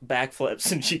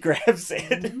backflips and she grabs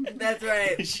it. That's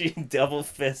right. She double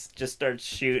fist just starts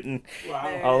shooting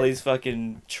Wow. all these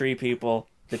fucking tree people.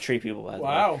 The tree people, by the way.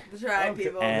 Wow. The tribe Okay.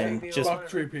 people. And tree just- people. Fuck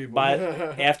tree people. But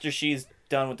after she's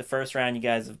done with the first round, you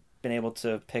guys have been able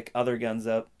to pick other guns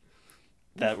up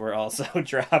that were also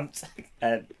dropped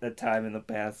at a time in the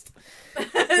past.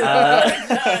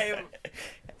 Time.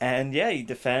 And yeah, you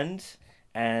defend,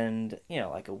 and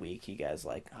like a week, you guys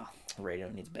like, oh, the radio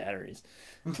needs batteries,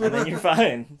 and then you're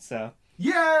fine. So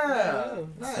Yeah. so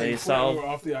Nice. you Wait, solve. we're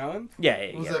off the island? Yeah,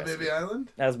 you Was get that rescued. Baby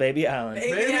Island? That was Baby Island.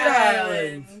 Baby Baby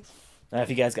Island. Now, if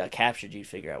you guys got captured, you'd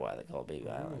figure out why they call it Baby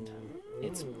Island.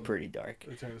 It's pretty dark.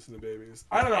 They turned us into babies.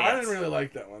 I don't know. I didn't really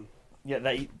like that one. Yeah,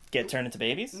 that you get turned into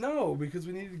babies? No, because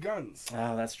we needed guns.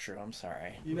 Oh, that's true. I'm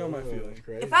sorry. You know my feelings.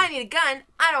 Great. If I need a gun,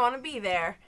 I don't want to be there.